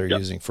SIMs that they're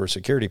using for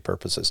security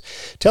purposes.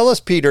 Tell us,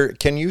 Peter,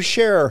 can you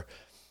share,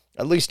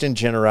 at least in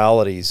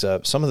generalities,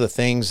 some of the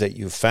things that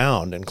you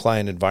found in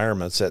client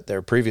environments that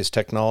their previous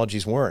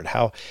technologies weren't?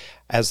 How,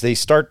 as they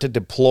start to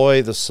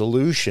deploy the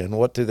solution,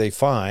 what do they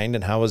find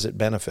and how has it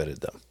benefited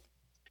them?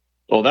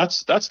 Well,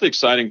 that's the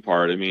exciting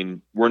part. I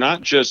mean, we're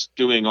not just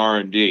doing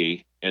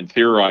R&D and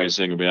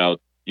theorizing about,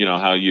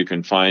 how you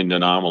can find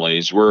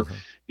anomalies. We're,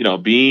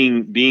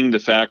 being the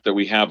fact that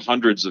we have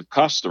hundreds of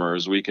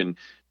customers, we can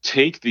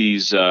take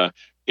these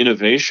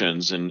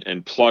innovations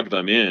and plug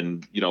them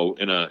in,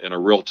 in a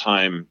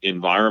real-time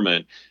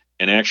environment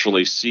and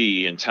actually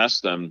see and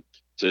test them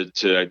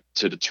to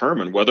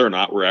determine whether or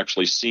not we're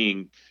actually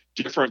seeing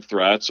different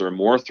threats or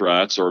more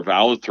threats or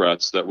valid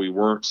threats that we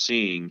weren't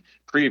seeing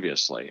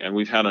previously. And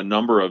we've had a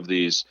number of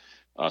these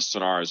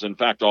scenarios. In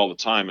fact, all the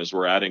time as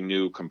we're adding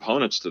new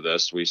components to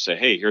this, we say,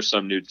 hey, here's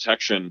some new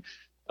detection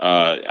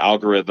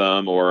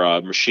algorithm or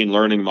a machine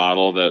learning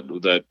model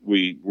that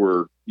we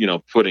were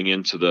putting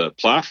into the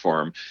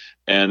platform.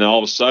 And then all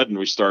of a sudden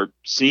we start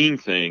seeing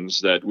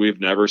things that we've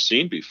never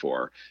seen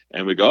before.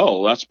 And we go,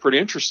 oh, that's pretty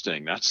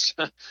interesting.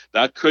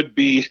 That could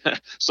be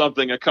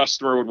something a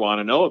customer would want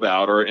to know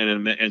about. Or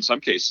in some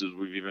cases,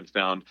 we've even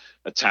found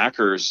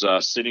attackers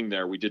sitting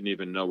there we didn't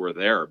even know were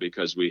there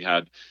because we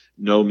had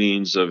no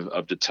means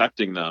of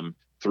detecting them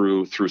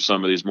through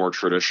some of these more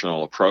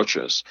traditional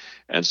approaches.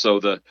 And so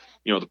the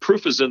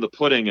proof is in the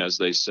pudding, as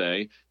they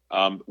say.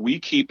 We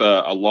keep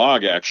a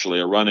log, actually,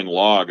 a running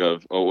log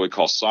of what we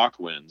call SOC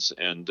wins.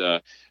 And,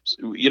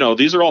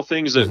 these are all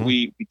things that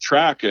we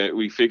track.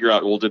 We figure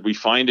out, well, did we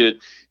find it,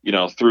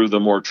 through the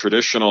more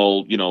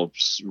traditional,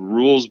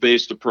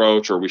 rules-based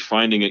approach, or are we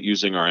finding it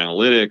using our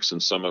analytics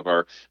and some of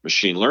our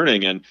machine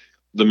learning? And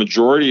the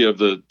majority of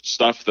the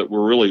stuff that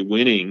we're really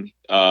winning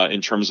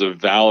in terms of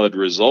valid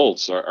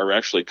results are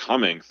actually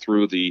coming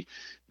through the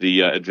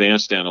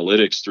advanced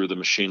analytics, through the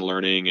machine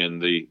learning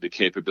and the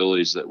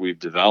capabilities that we've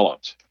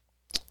developed.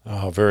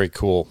 Oh, very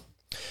cool.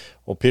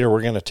 Well, Peter,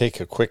 we're going to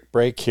take a quick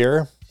break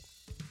here.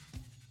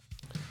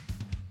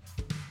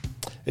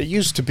 It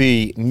used to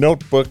be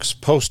notebooks,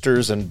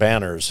 posters, and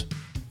banners,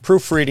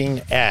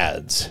 proofreading,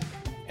 ads,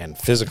 and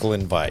physical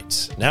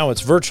invites. Now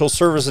it's virtual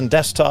servers and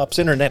desktops,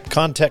 internet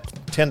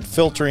content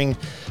filtering,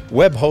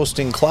 web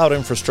hosting, cloud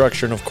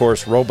infrastructure, and of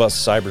course,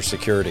 robust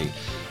cybersecurity.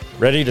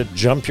 Ready to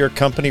jump your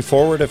company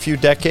forward a few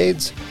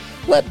decades?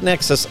 Let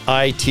Nexus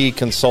IT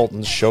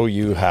consultants show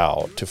you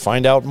how. To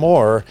find out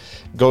more,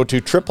 go to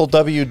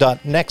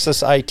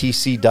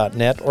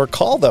www.nexusitc.net or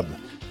call them.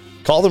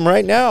 Call them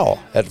right now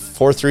at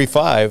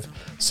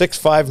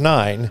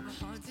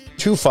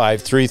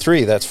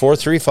 435-659-2533. That's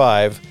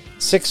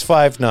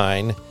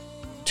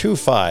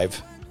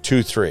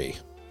 435-659-2523.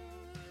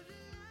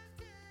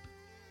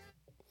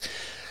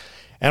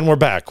 And we're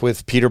back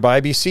with Peter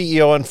Bybee,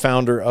 CEO and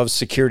founder of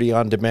Security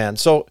on Demand.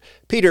 So,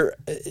 Peter,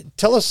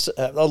 tell us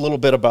a little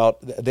bit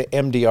about the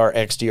MDR,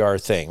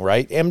 XDR thing,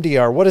 right?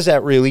 MDR, what does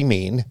that really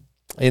mean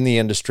in the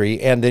industry?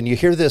 And then you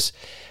hear this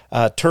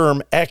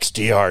term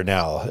XDR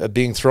now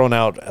being thrown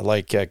out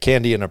like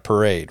candy in a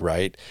parade,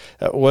 right?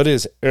 What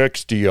is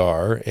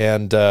XDR,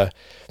 and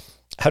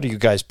how do you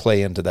guys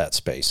play into that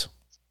space?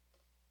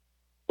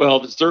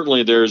 Well,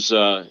 certainly there's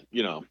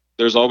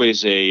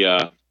always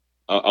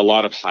a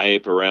lot of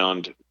hype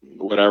around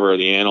whatever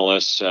the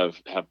analysts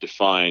have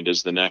defined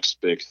as the next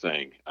big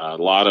thing. A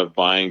lot of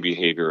buying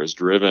behavior is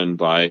driven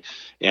by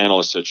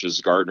analysts such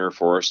as Gartner,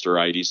 Forrester,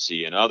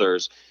 IDC, and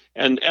others.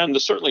 And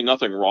there's certainly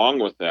nothing wrong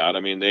with that.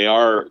 I mean, they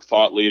are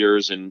thought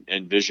leaders and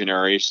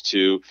visionaries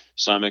to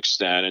some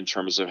extent in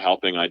terms of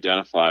helping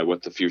identify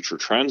what the future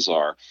trends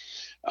are.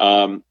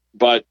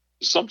 But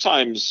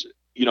sometimes,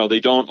 they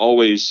don't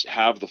always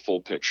have the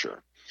full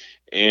picture.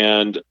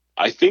 And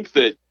I think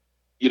that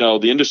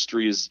the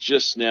industry is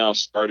just now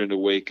starting to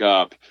wake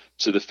up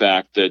to the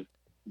fact that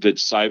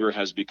cyber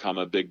has become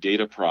a big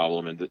data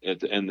problem, and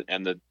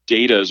the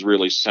data is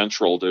really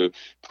central to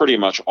pretty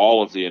much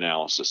all of the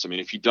analysis. I mean,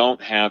 if you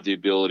don't have the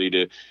ability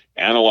to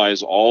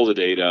analyze all the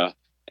data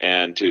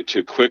and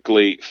to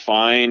quickly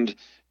find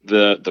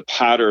the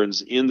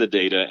patterns in the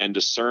data and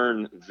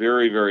discern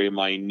very, very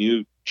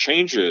minute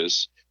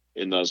changes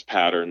in those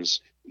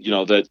patterns,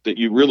 that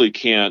you really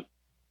can't,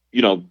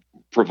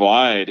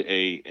 provide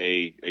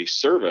a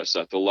service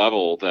at the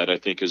level that I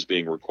think is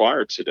being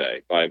required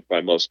today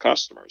by most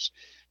customers.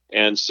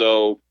 And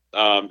so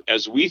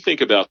as we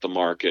think about the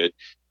market,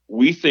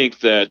 we think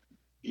that,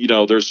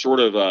 there's sort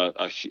of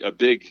a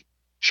big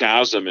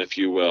chasm, if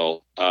you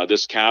will.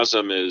 This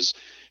chasm is,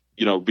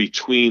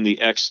 between the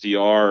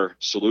XDR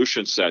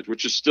solution set,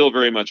 which is still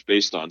very much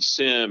based on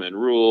SIEM and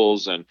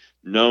rules and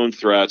known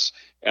threats,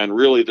 and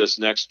really this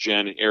next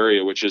gen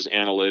area, which is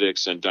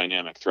analytics and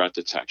dynamic threat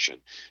detection.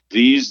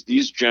 This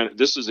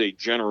is a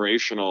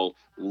generational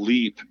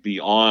leap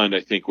beyond,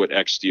 I think, what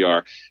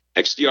XDR,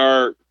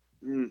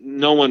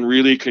 no one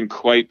really can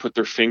quite put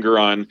their finger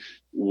on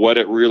what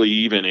it really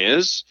even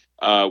is.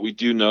 We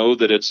do know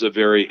that it's a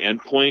very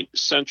endpoint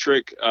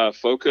centric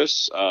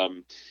focus.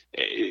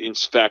 In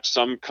fact,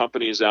 some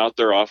companies out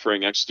there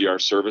offering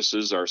XDR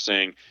services are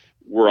saying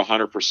we're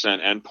 100%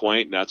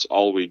 endpoint, and that's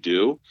all we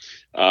do.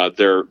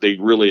 They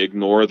really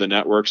ignore the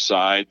network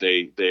side.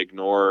 They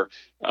ignore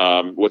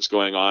what's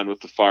going on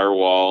with the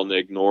firewall, and they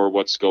ignore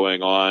what's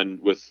going on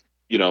with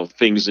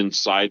things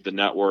inside the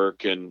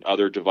network and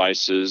other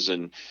devices,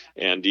 and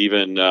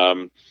even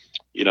the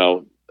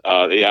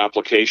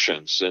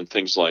applications and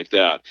things like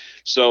that.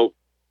 So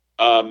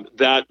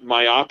that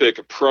myopic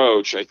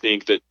approach, I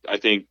think,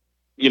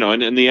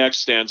 and the X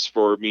stands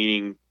for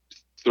meaning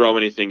throw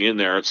anything in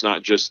there. It's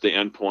not just the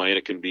endpoint.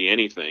 It can be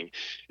anything.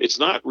 It's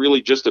not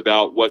really just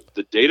about what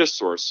the data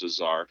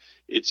sources are.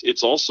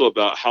 It's also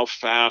about how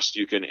fast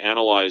you can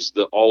analyze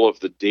all of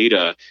the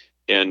data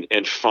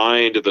and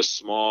find the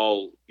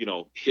small,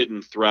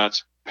 hidden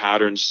threats,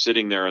 patterns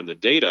sitting there in the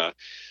data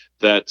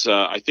that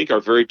I think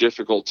are very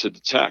difficult to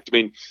detect. I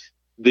mean,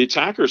 the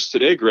attackers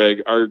today,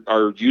 Greg,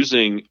 are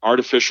using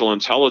artificial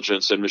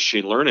intelligence and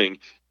machine learning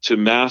to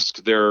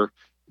mask their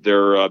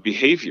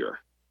behavior.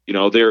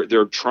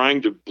 They're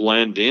trying to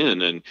blend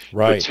in and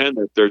pretend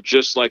that they're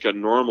just like a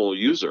normal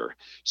user.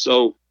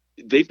 So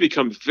they've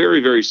become very,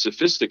 very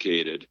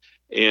sophisticated,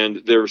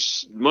 and they're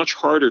much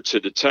harder to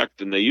detect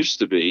than they used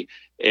to be.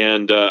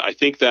 And I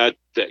think that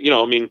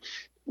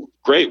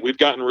great, we've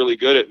gotten really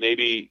good at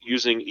maybe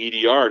using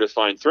EDR to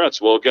find threats.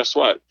 Well, guess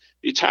what?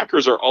 The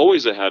attackers are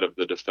always ahead of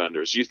the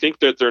defenders. You think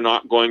that they're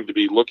not going to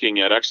be looking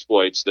at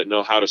exploits that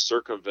know how to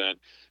circumvent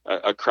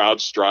a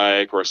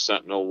CrowdStrike or a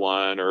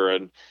SentinelOne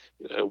or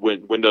a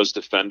Windows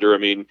Defender? I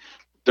mean,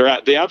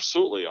 they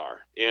absolutely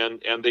are,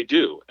 and they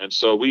do. And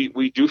so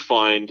we do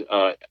find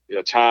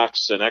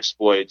attacks and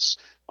exploits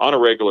on a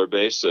regular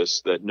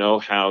basis that know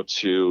how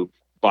to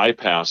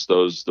bypass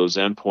those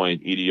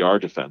endpoint EDR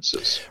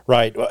defenses.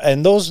 Right,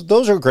 and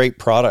those are great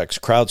products.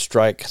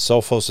 CrowdStrike,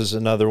 Sophos is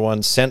another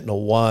one,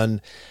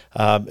 SentinelOne.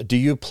 Do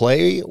you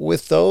play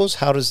with those?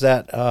 How does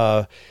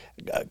that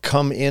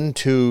come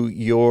into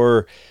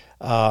your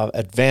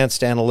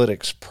advanced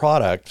analytics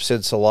product,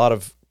 since a lot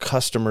of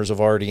customers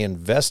have already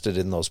invested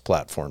in those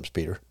platforms,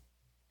 Peter?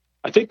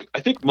 I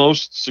think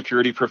most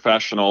security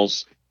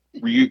professionals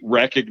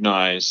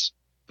recognize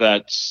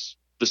that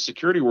the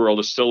security world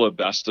is still a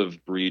best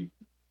of breed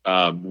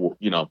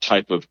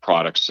type of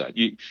product set.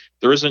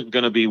 There isn't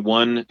going to be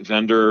one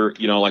vendor,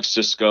 like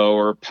Cisco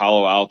or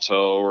Palo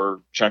Alto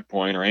or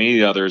Checkpoint or any of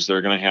the others that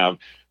are going to have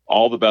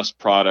all the best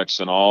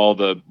products and all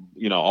the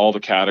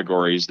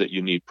categories that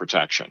you need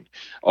protection,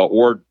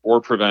 or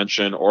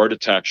prevention, or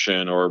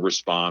detection, or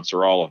response,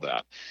 or all of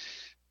that.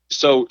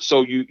 So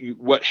you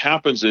what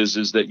happens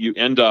is that you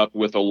end up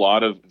with a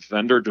lot of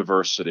vendor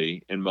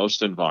diversity in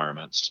most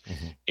environments,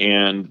 mm-hmm.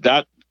 and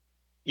that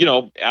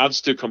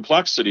adds to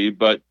complexity.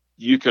 But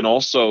you can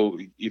also,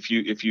 if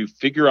you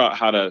figure out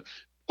how to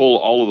pull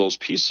all of those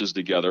pieces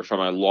together from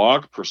a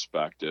log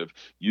perspective,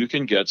 you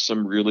can get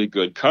some really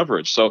good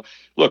coverage. So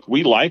look,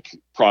 we like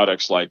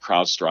products like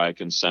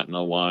CrowdStrike and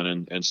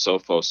SentinelOne and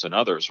Sophos and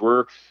others.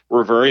 We're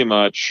very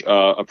much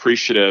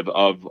appreciative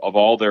of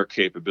all their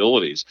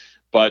capabilities,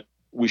 but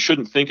we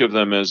shouldn't think of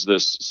them as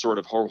this sort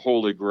of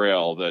holy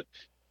grail that,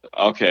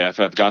 okay, if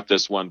I've got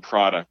this one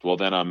product, well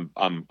then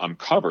I'm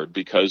covered,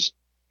 because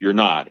you're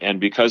not.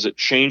 And because it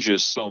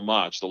changes so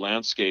much, the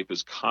landscape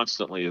is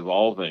constantly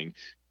evolving.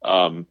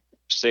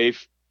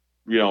 Safe,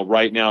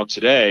 right now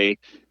today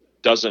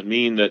doesn't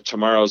mean that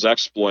tomorrow's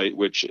exploit,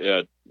 which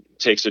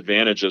takes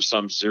advantage of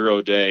some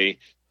 0-day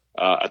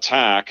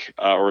attack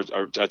or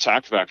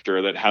attack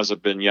vector that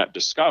hasn't been yet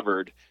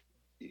discovered,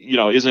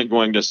 isn't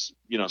going to,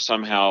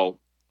 somehow,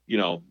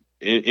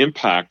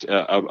 impact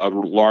a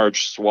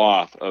large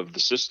swath of the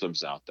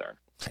systems out there.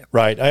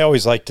 Right. I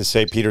always like to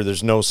say, Peter,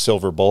 there's no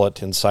silver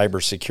bullet in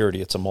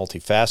cybersecurity. It's a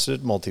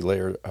multifaceted,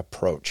 multi-layered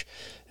approach.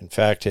 In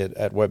fact,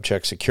 at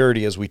WebCheck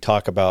Security, as we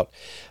talk about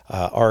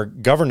our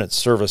governance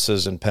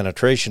services and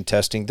penetration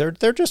testing, they're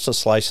just a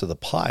slice of the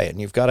pie,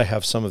 and you've got to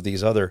have some of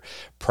these other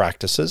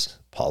practices,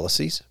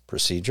 policies,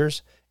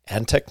 procedures,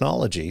 and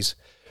technologies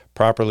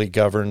properly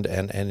governed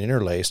and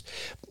interlaced.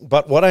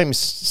 But what I'm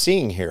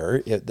seeing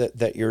here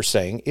that you're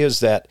saying is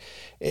that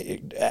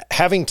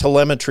having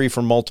telemetry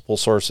from multiple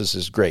sources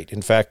is great.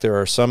 In fact, there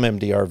are some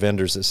MDR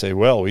vendors that say,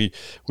 well,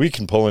 we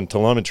can pull in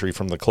telemetry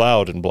from the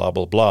cloud and blah,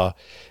 blah, blah.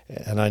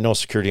 And I know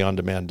Security on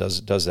Demand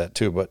does that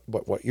too. But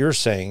what you're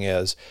saying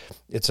is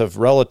it's of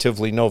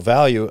relatively no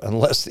value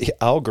unless the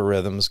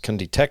algorithms can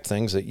detect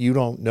things that you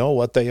don't know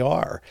what they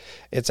are.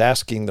 It's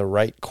asking the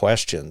right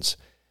questions.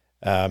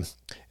 And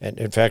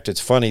in fact,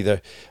 it's funny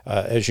that,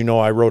 as you know,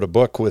 I wrote a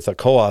book with a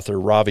co-author,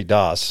 Ravi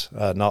Das,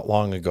 not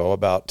long ago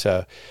about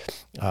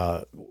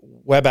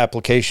web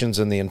applications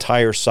and the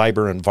entire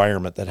cyber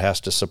environment that has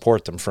to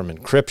support them, from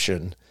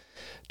encryption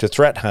to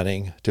threat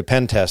hunting to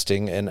pen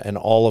testing and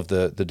all of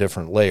the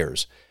different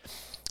layers.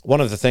 One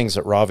of the things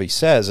that Ravi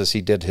says as he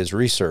did his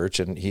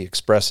research, and he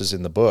expresses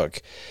in the book,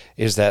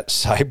 is that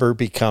cyber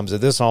becomes, and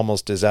this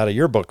almost is out of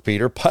your book,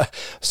 Peter, but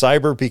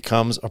cyber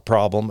becomes a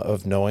problem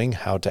of knowing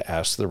how to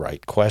ask the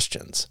right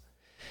questions.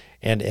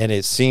 And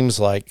it seems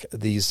like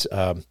these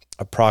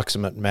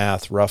approximate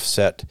math, rough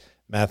set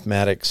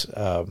mathematics,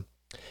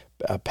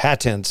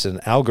 patents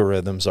and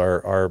algorithms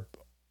are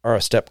a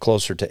step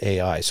closer to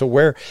AI. So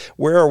where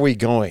are we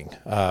going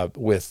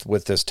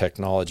with this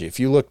technology? If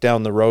you look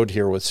down the road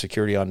here with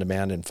Security on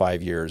Demand in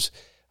 5 years,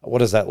 what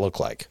does that look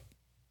like?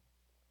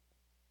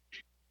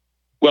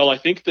 Well, I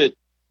think that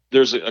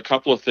there's a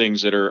couple of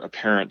things that are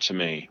apparent to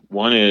me.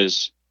 One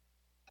is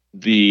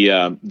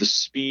the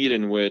speed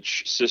in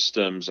which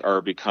systems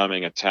are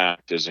becoming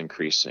attacked is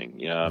increasing.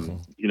 You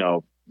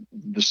know,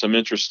 there's some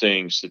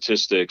interesting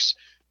statistics.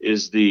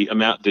 Is the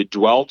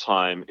dwell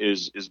time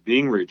is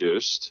being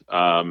reduced.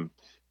 10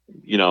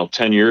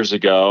 years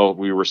ago,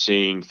 we were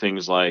seeing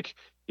things like,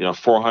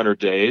 400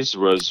 days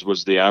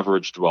was the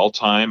average dwell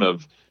time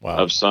of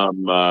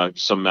some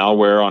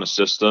malware on a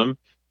system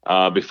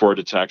before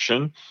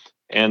detection.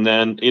 And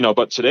then,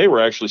 but today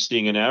we're actually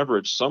seeing an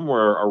average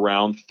somewhere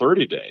around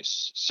 30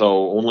 days.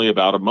 So only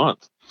about a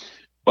month.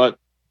 But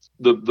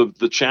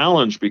the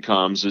challenge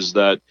becomes is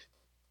that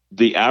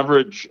the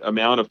average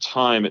amount of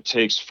time it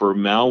takes for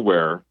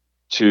malware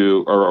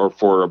or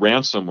for a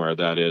ransomware,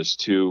 that is,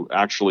 to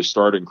actually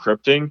start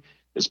encrypting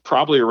is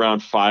probably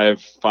around 5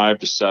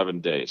 to 7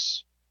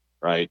 days,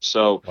 right?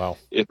 So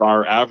if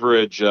our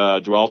average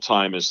dwell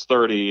time is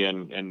 30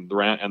 and the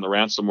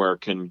ransomware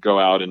can go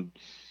out and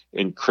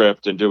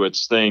encrypt and do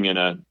its thing in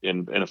a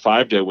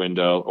 5-day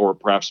window, or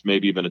perhaps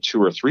maybe even a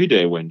 2 or 3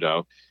 day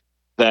window,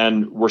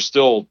 then we're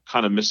still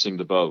kind of missing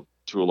the boat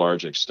to a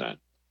large extent.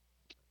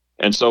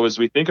 And so as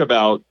we think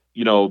about,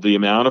 the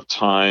amount of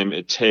time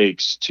it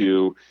takes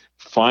to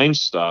find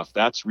stuff,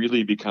 that's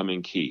really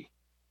becoming key.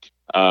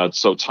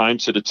 So time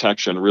to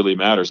detection really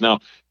matters. Now,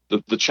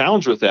 the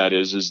challenge with that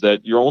is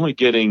that you're only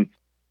getting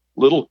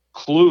little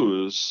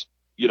clues,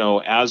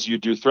 as you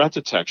do threat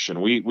detection.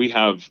 We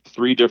have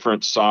 3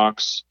 different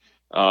SOCs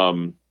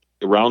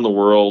around the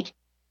world,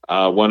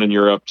 1 in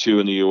Europe, 2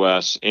 in the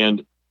US.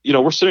 And,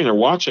 we're sitting there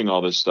watching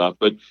all this stuff,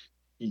 but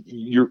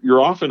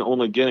you're often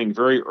only getting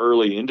very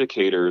early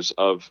indicators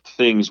of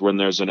things when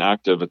there's an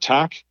active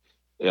attack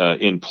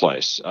in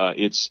place.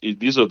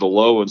 These are the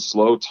low and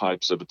slow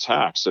types of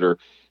attacks that are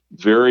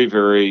very,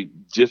 very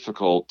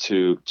difficult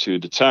to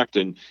detect,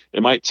 and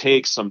it might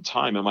take some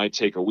time. It might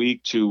take a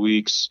week, 2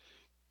 weeks,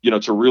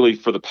 to really,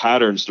 for the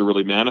patterns to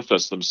really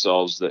manifest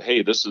themselves. That,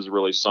 hey, this is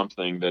really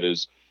something that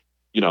is,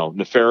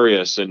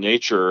 nefarious in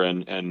nature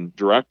and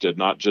directed,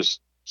 not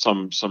just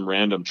some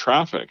random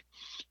traffic.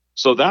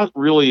 So that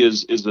really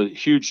is a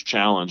huge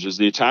challenge. Is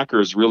the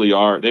attackers really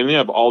they may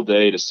have all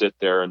day to sit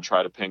there and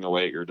try to ping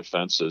away at your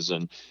defenses,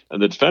 and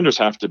the defenders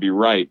have to be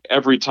right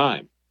every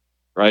time,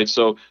 right?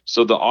 So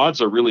the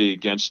odds are really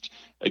against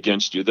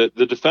you.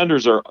 The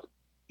defenders are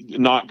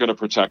not going to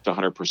protect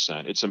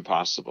 100%. It's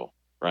impossible,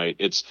 right?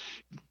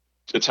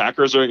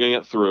 Attackers are going to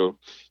get through,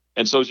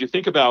 and so as you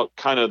think about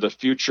kind of the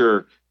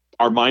future,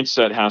 our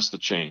mindset has to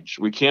change.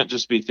 We can't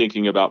just be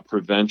thinking about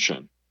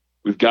prevention.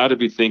 We've got to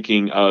be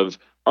thinking of,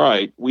 all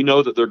right, we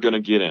know that they're going to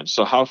get in.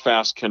 So how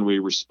fast can we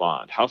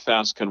respond? How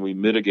fast can we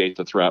mitigate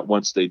the threat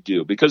once they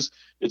do? Because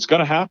it's going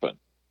to happen.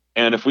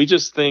 And if we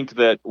just think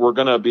that we're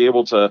going to be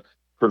able to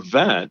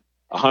prevent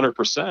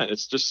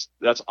 100%,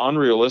 that's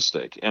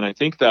unrealistic. And I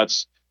think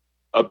that's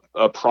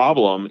a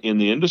problem in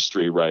the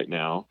industry right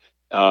now.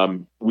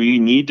 We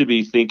need to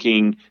be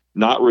thinking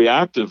not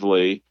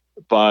reactively,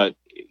 but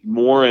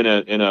more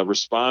in a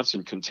response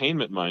and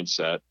containment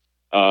mindset.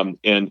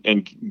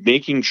 And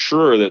making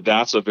sure that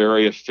that's a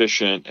very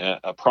efficient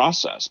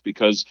process,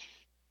 because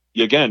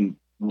again,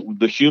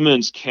 the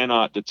humans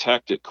cannot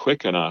detect it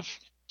quick enough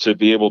to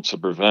be able to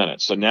prevent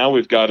it. So now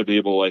we've got to be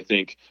able, I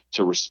think,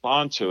 to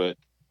respond to it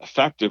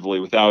effectively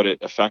without it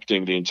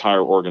affecting the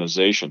entire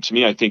organization. To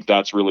me, I think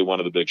that's really one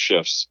of the big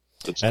shifts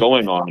that's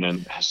going on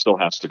and still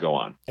has to go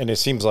on. And it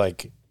seems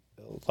like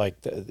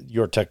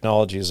your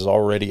technology is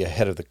already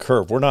ahead of the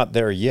curve. We're not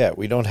there yet.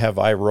 We don't have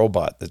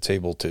iRobot that's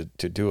able to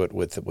do it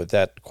with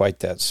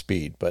that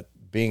speed, but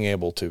being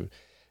able to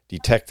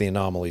detect the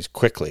anomalies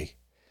quickly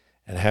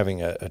and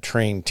having a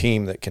trained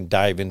team that can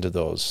dive into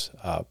those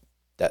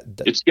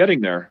It's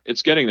getting there.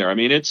 It's getting there. I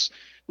mean,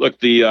 look,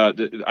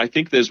 I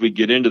think that as we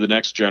get into the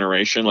next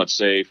generation, let's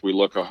say if we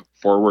look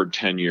forward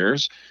 10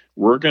 years,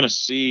 we're going to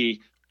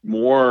see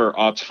more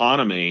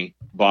autonomy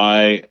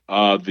by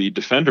the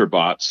defender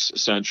bots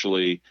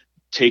essentially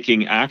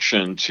taking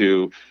action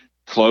to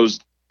close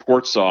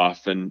ports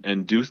off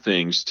and do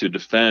things to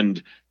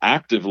defend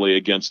actively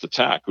against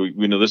attack.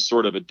 We know this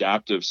sort of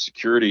adaptive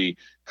security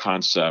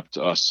concept,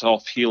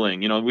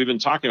 self-healing. We've been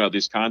talking about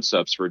these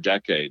concepts for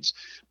decades,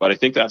 but I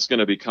think that's going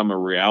to become a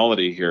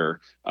reality here.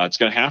 It's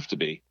going to have to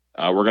be.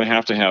 We're going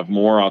to have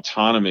more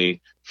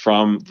autonomy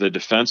from the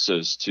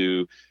defenses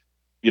to,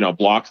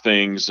 block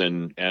things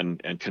and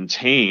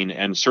contain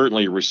and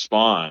certainly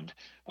respond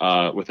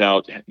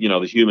without,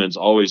 the humans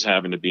always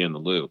having to be in the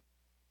loop.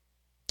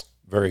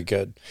 Very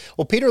good.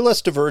 Well, Peter,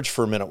 let's diverge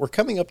for a minute. We're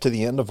coming up to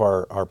the end of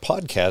our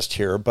podcast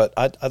here, but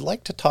I'd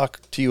like to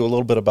talk to you a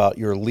little bit about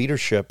your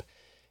leadership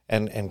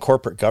and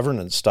corporate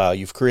governance style.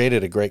 You've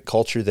created a great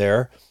culture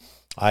there.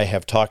 I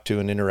have talked to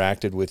and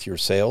interacted with your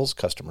sales,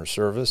 customer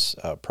service,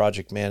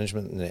 project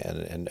management,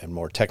 and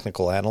more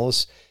technical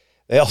analysts.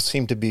 They all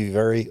seem to be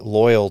very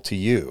loyal to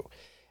you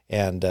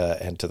and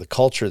to the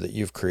culture that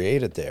you've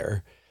created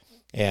there.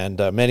 And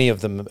many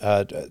of them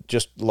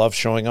just love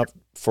showing up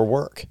for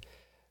work.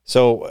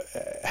 So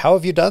how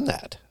have you done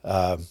that?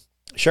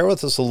 Share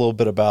with us a little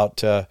bit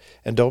about,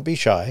 and don't be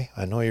shy.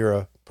 I know you're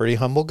a pretty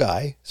humble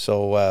guy.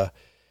 So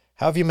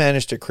how have you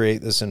managed to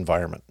create this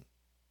environment?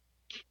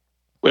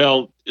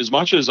 Well, as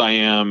much as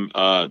I'm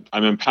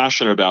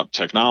passionate about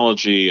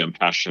technology. I'm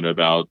passionate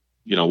about,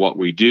 what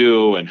we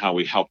do and how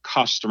we help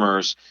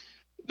customers.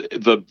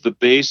 The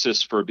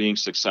basis for being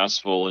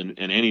successful in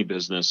any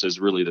business is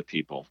really the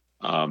people.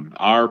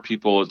 Our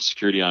people at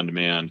Security on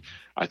Demand,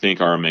 I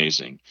think, are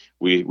amazing.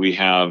 We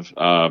have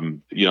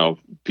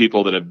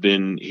people that have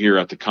been here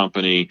at the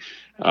company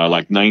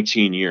like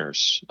 19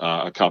 years,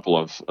 a couple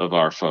of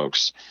our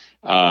folks,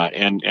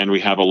 and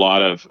we have a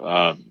lot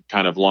of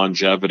kind of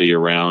longevity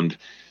around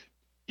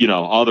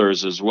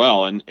others as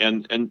well, and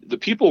the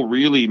people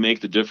really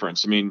make the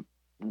difference. I mean,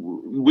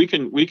 we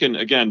can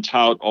again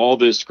tout all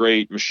this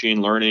great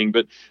machine learning,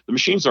 but the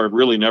machines are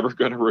really never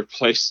going to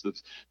replace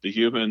the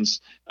humans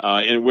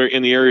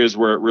in the areas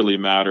where it really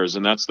matters,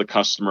 and that's the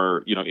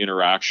customer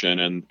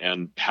interaction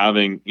and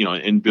having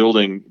in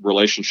building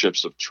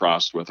relationships of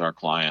trust with our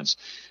clients,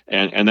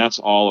 and that's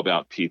all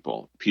about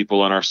people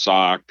in our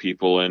SOC,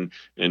 people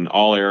in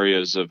all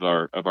areas of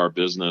our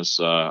business,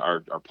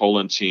 our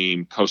Poland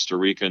team, Costa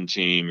Rican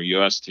team,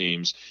 U.S.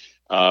 teams.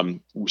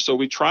 So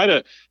we try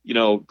to,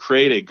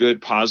 create a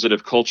good,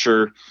 positive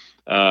culture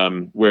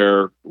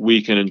where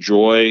we can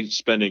enjoy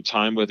spending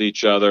time with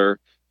each other,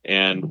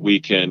 and we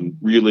can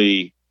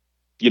really,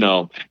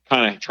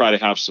 kind of try to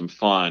have some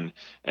fun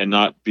and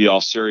not be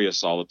all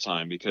serious all the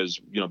time, because,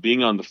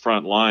 being on the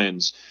front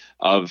lines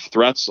of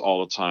threats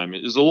all the time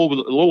is a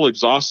little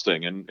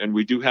exhausting. And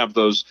we do have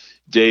those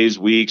days,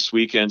 weeks,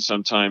 weekends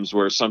sometimes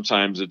where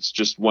sometimes it's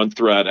just one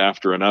threat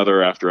after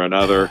another.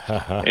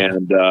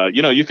 And,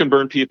 you can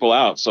burn people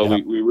out. So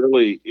we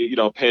really,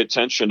 pay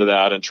attention to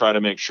that and try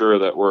to make sure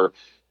that we're,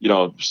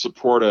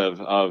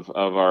 supportive of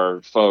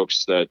our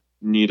folks that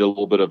need a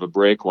little bit of a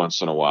break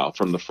once in a while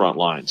from the front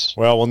lines.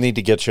 Well, we'll need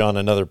to get you on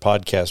another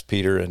podcast,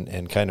 Peter,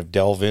 and kind of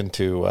delve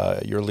into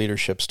your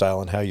leadership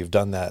style and how you've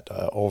done that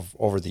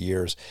over the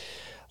years.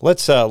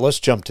 Let's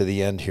jump to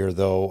the end here,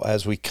 though.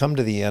 As we come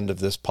to the end of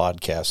this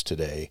podcast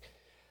today,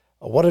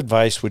 what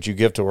advice would you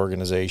give to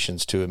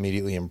organizations to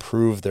immediately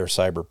improve their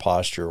cyber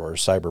posture or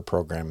cyber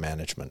program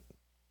management?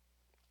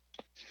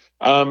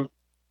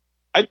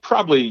 I'd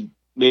probably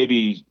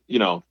maybe,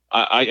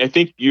 I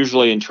think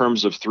usually in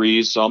terms of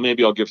threes, so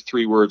I'll give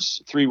three words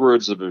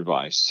of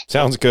advice.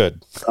 Sounds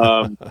good.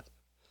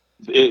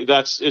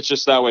 It's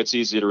just that way. It's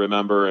easy to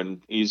remember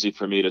and easy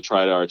for me to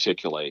try to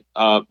articulate.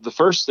 The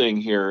first thing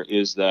here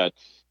is that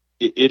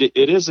it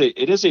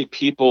is a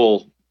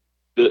people.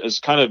 It's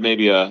kind of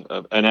maybe an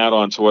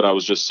add-on to what I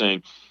was just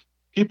saying.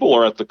 People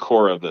are at the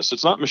core of this.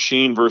 It's not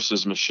machine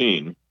versus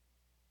machine.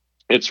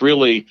 It's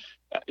really,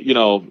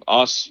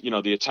 us,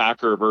 the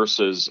attacker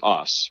versus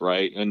us,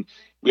 right? And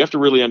we have to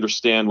really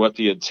understand what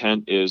the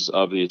intent is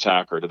of the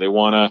attacker. Do they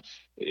want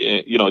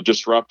to,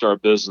 disrupt our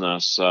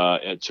business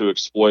and to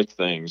exploit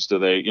things? Do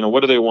they, what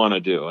do they want to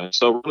do? And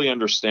so really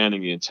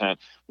understanding the intent.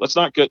 Let's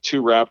not get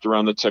too wrapped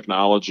around the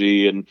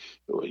technology and,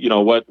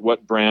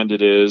 what brand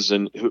it is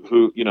and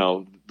who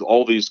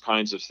all these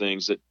kinds of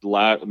things that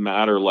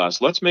matter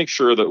less. Let's make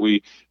sure that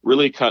we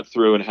really cut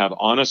through and have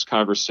honest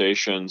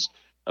conversations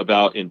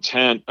about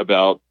intent,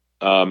 about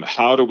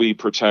how do we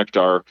protect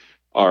our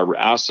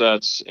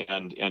assets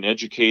and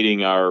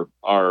educating our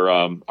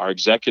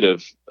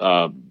executive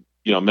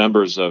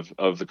members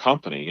of the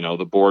company,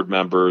 the board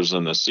members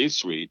and the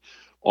C-suite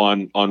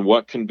on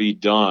what can be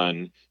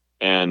done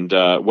and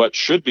what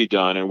should be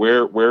done, and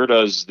where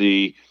does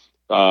the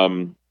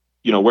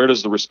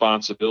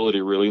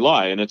responsibility really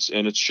lie? And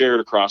it's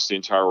shared across the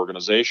entire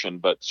organization,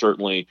 but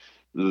certainly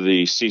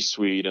the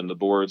C-suite and the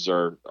boards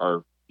are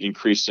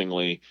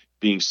increasingly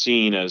being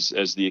seen as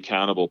the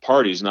accountable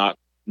parties, not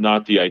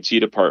not the IT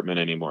department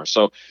anymore.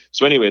 So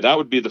anyway, that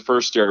would be the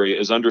first area,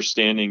 is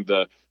understanding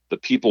the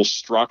people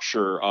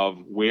structure of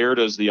where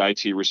does the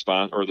IT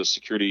response or the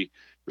security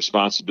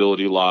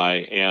responsibility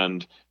lie,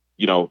 and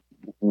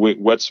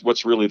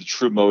what's really the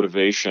true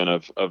motivation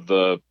of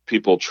the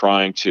people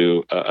trying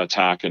to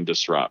attack and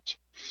disrupt.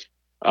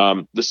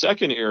 The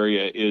second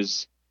area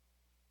is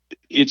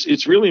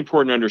it's really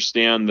important to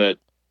understand that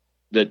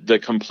the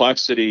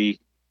complexity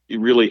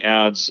really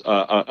adds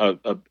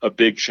a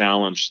big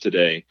challenge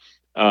today.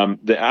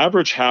 The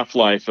average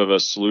half-life of a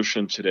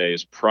solution today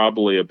is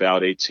probably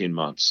about 18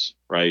 months,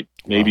 right?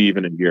 Maybe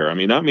even a year. I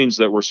mean, that means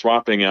that we're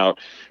swapping out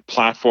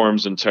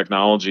platforms and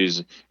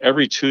technologies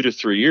every 2 to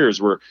 3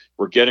 years. We're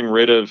getting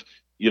rid of,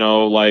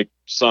 like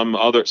some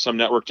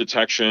network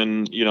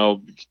detection,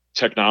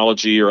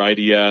 technology or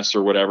IDS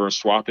or whatever, and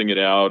swapping it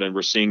out. And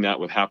we're seeing that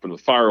happen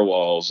with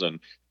firewalls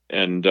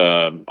and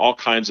all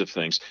kinds of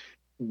things.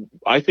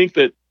 I think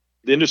that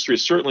the industry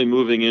is certainly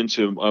moving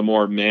into a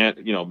more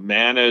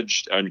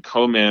managed and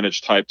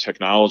co-managed type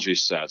technology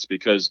sets,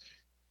 because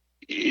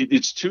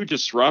it's too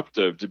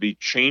disruptive to be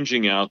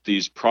changing out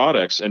these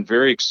products and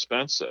very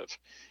expensive.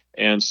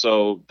 And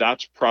so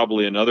that's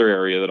probably another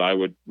area that I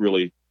would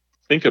really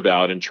think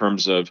about in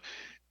terms of,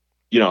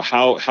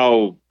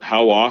 how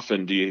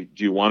often do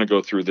you want to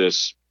go through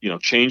this,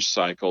 change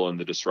cycle and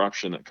the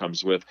disruption that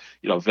comes with,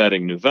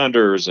 vetting new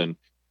vendors and,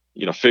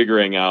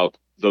 figuring out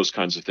those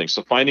kinds of things.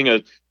 So finding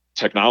a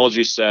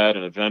technology set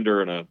and a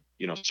vendor and a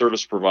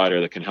service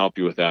provider that can help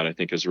you with that, I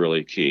think, is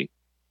really key.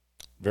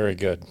 Very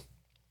good.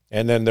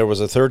 And then there was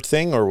a third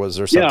thing, or was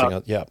there something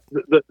else? Yeah.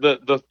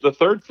 The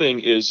third thing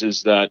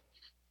is that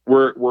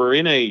we're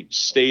in a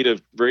state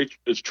of very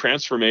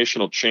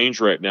transformational change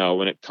right now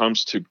when it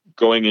comes to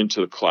going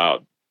into the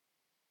cloud.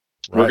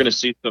 Right. We're going to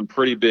see some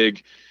pretty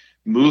big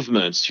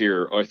movements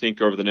here, I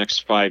think, over the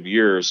next 5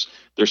 years.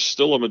 There's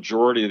still a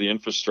majority of the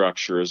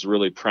infrastructure is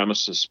really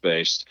premises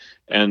based,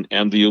 and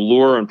the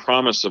allure and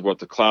promise of what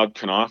the cloud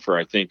can offer,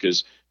 I think,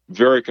 is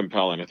very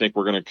compelling. I think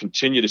we're going to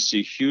continue to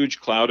see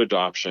huge cloud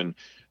adoption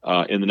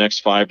in the next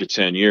 5 to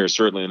 10 years,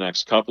 certainly in the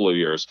next couple of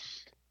years.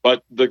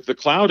 But the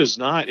cloud is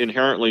not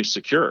inherently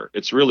secure.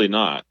 It's really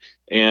not.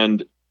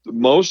 And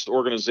most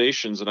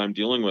organizations that I'm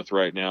dealing with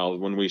right now,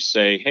 when we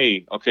say,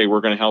 hey, okay,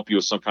 we're going to help you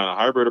with some kind of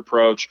hybrid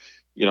approach,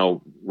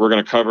 we're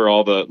going to cover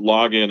all the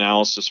login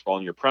analysis for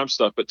all your prem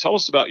stuff, but tell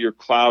us about your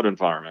cloud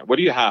environment. What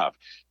do you have?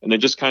 And they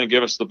just kind of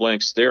give us the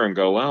blank stare and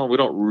go, well, we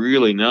don't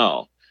really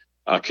know.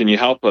 Can you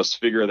help us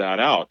figure that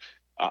out?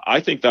 I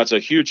think that's a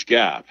huge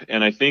gap.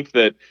 And I think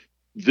that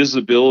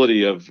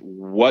visibility of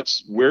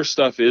where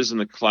stuff is in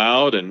the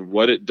cloud and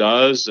what it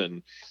does,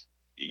 and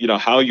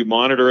how you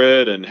monitor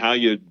it, and how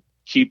you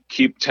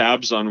keep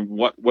tabs on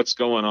what's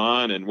going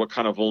on and what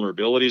kind of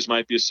vulnerabilities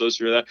might be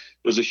associated with that.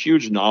 There's a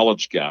huge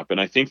knowledge gap,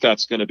 and I think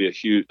that's going to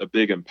be a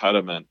big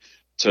impediment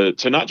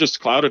to not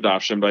just cloud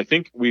adoption, but I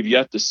think we've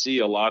yet to see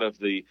a lot of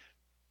the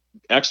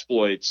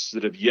exploits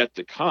that have yet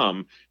to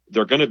come.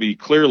 They're going to be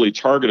clearly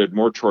targeted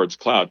more towards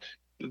cloud.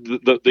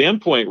 The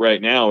endpoint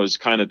right now is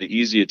kind of the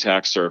easy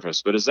attack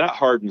surface, but as that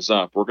hardens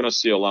up, we're going to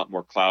see a lot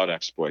more cloud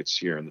exploits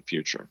here in the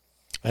future.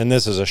 And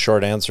this is a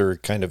short answer,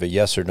 kind of a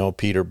yes or no,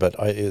 Peter, but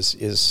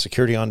is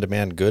security on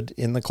demand good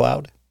in the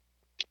cloud?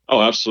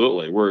 Oh,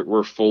 absolutely.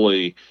 We're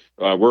fully,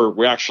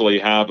 we actually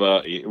have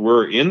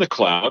we're in the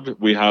cloud.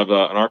 We have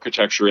an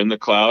architecture in the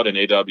cloud in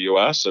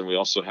AWS, and we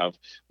also have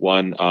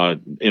one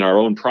in our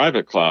own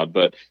private cloud.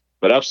 But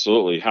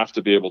absolutely have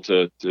to be able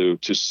to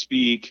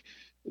speak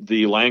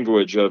the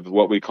language of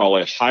what we call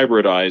a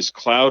hybridized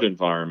cloud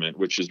environment,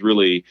 which is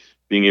really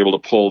being able to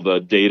pull the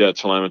data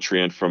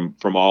telemetry in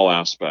from all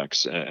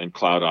aspects, and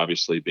cloud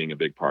obviously being a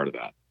big part of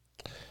that.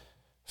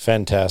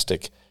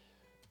 Fantastic.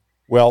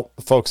 Well,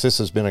 folks, this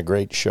has been a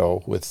great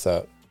show with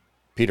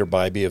Peter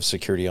Bybee of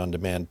Security on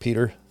Demand.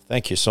 Peter,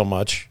 thank you so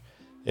much.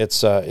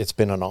 It's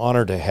been an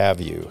honor to have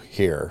you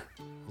here.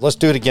 Let's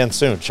do it again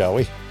soon, shall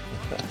we?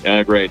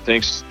 Yeah, great.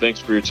 Thanks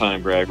for your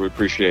time, Greg. We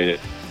appreciate it.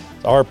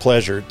 Our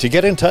pleasure. To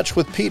get in touch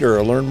with Peter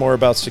or learn more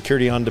about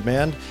Security on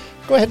Demand,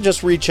 go ahead and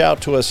just reach out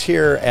to us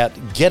here at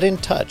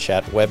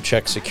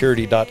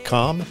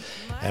getintouch@webchecksecurity.com,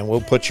 and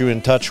we'll put you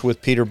in touch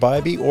with Peter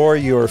Bybee or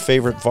your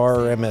favorite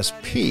VAR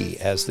MSP,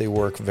 as they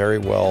work very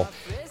well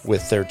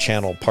with their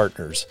channel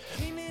partners.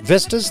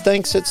 Vistas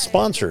thanks its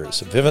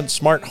sponsors, Vivint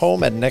Smart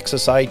Home and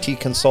Nexus IT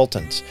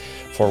Consultants.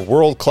 For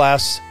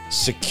world-class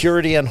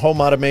security and home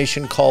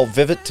automation, call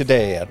Vivint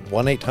today at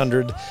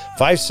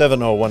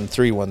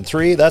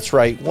 1-800-570-1313. That's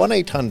right,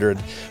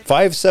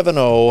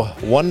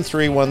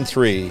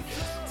 1-800-570-1313.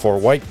 For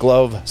white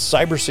glove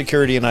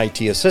cybersecurity and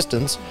IT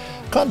assistance,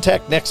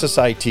 contact Nexus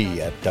IT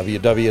at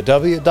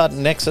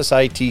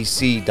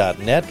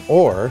www.nexusitc.net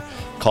or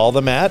call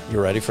them at, you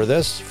ready for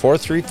this,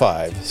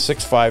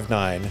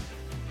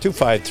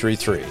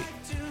 435-659-2533.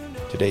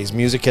 Today's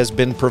music has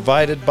been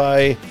provided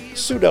by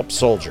Suit Up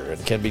Soldier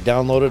and can be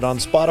downloaded on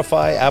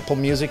Spotify, Apple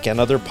Music,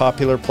 and other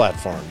popular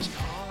platforms.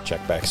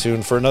 Check back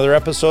soon for another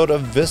episode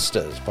of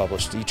Vistas,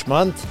 published each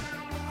month.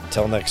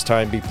 Until next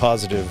time, be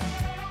positive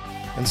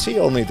and see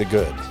only the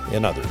good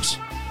in others.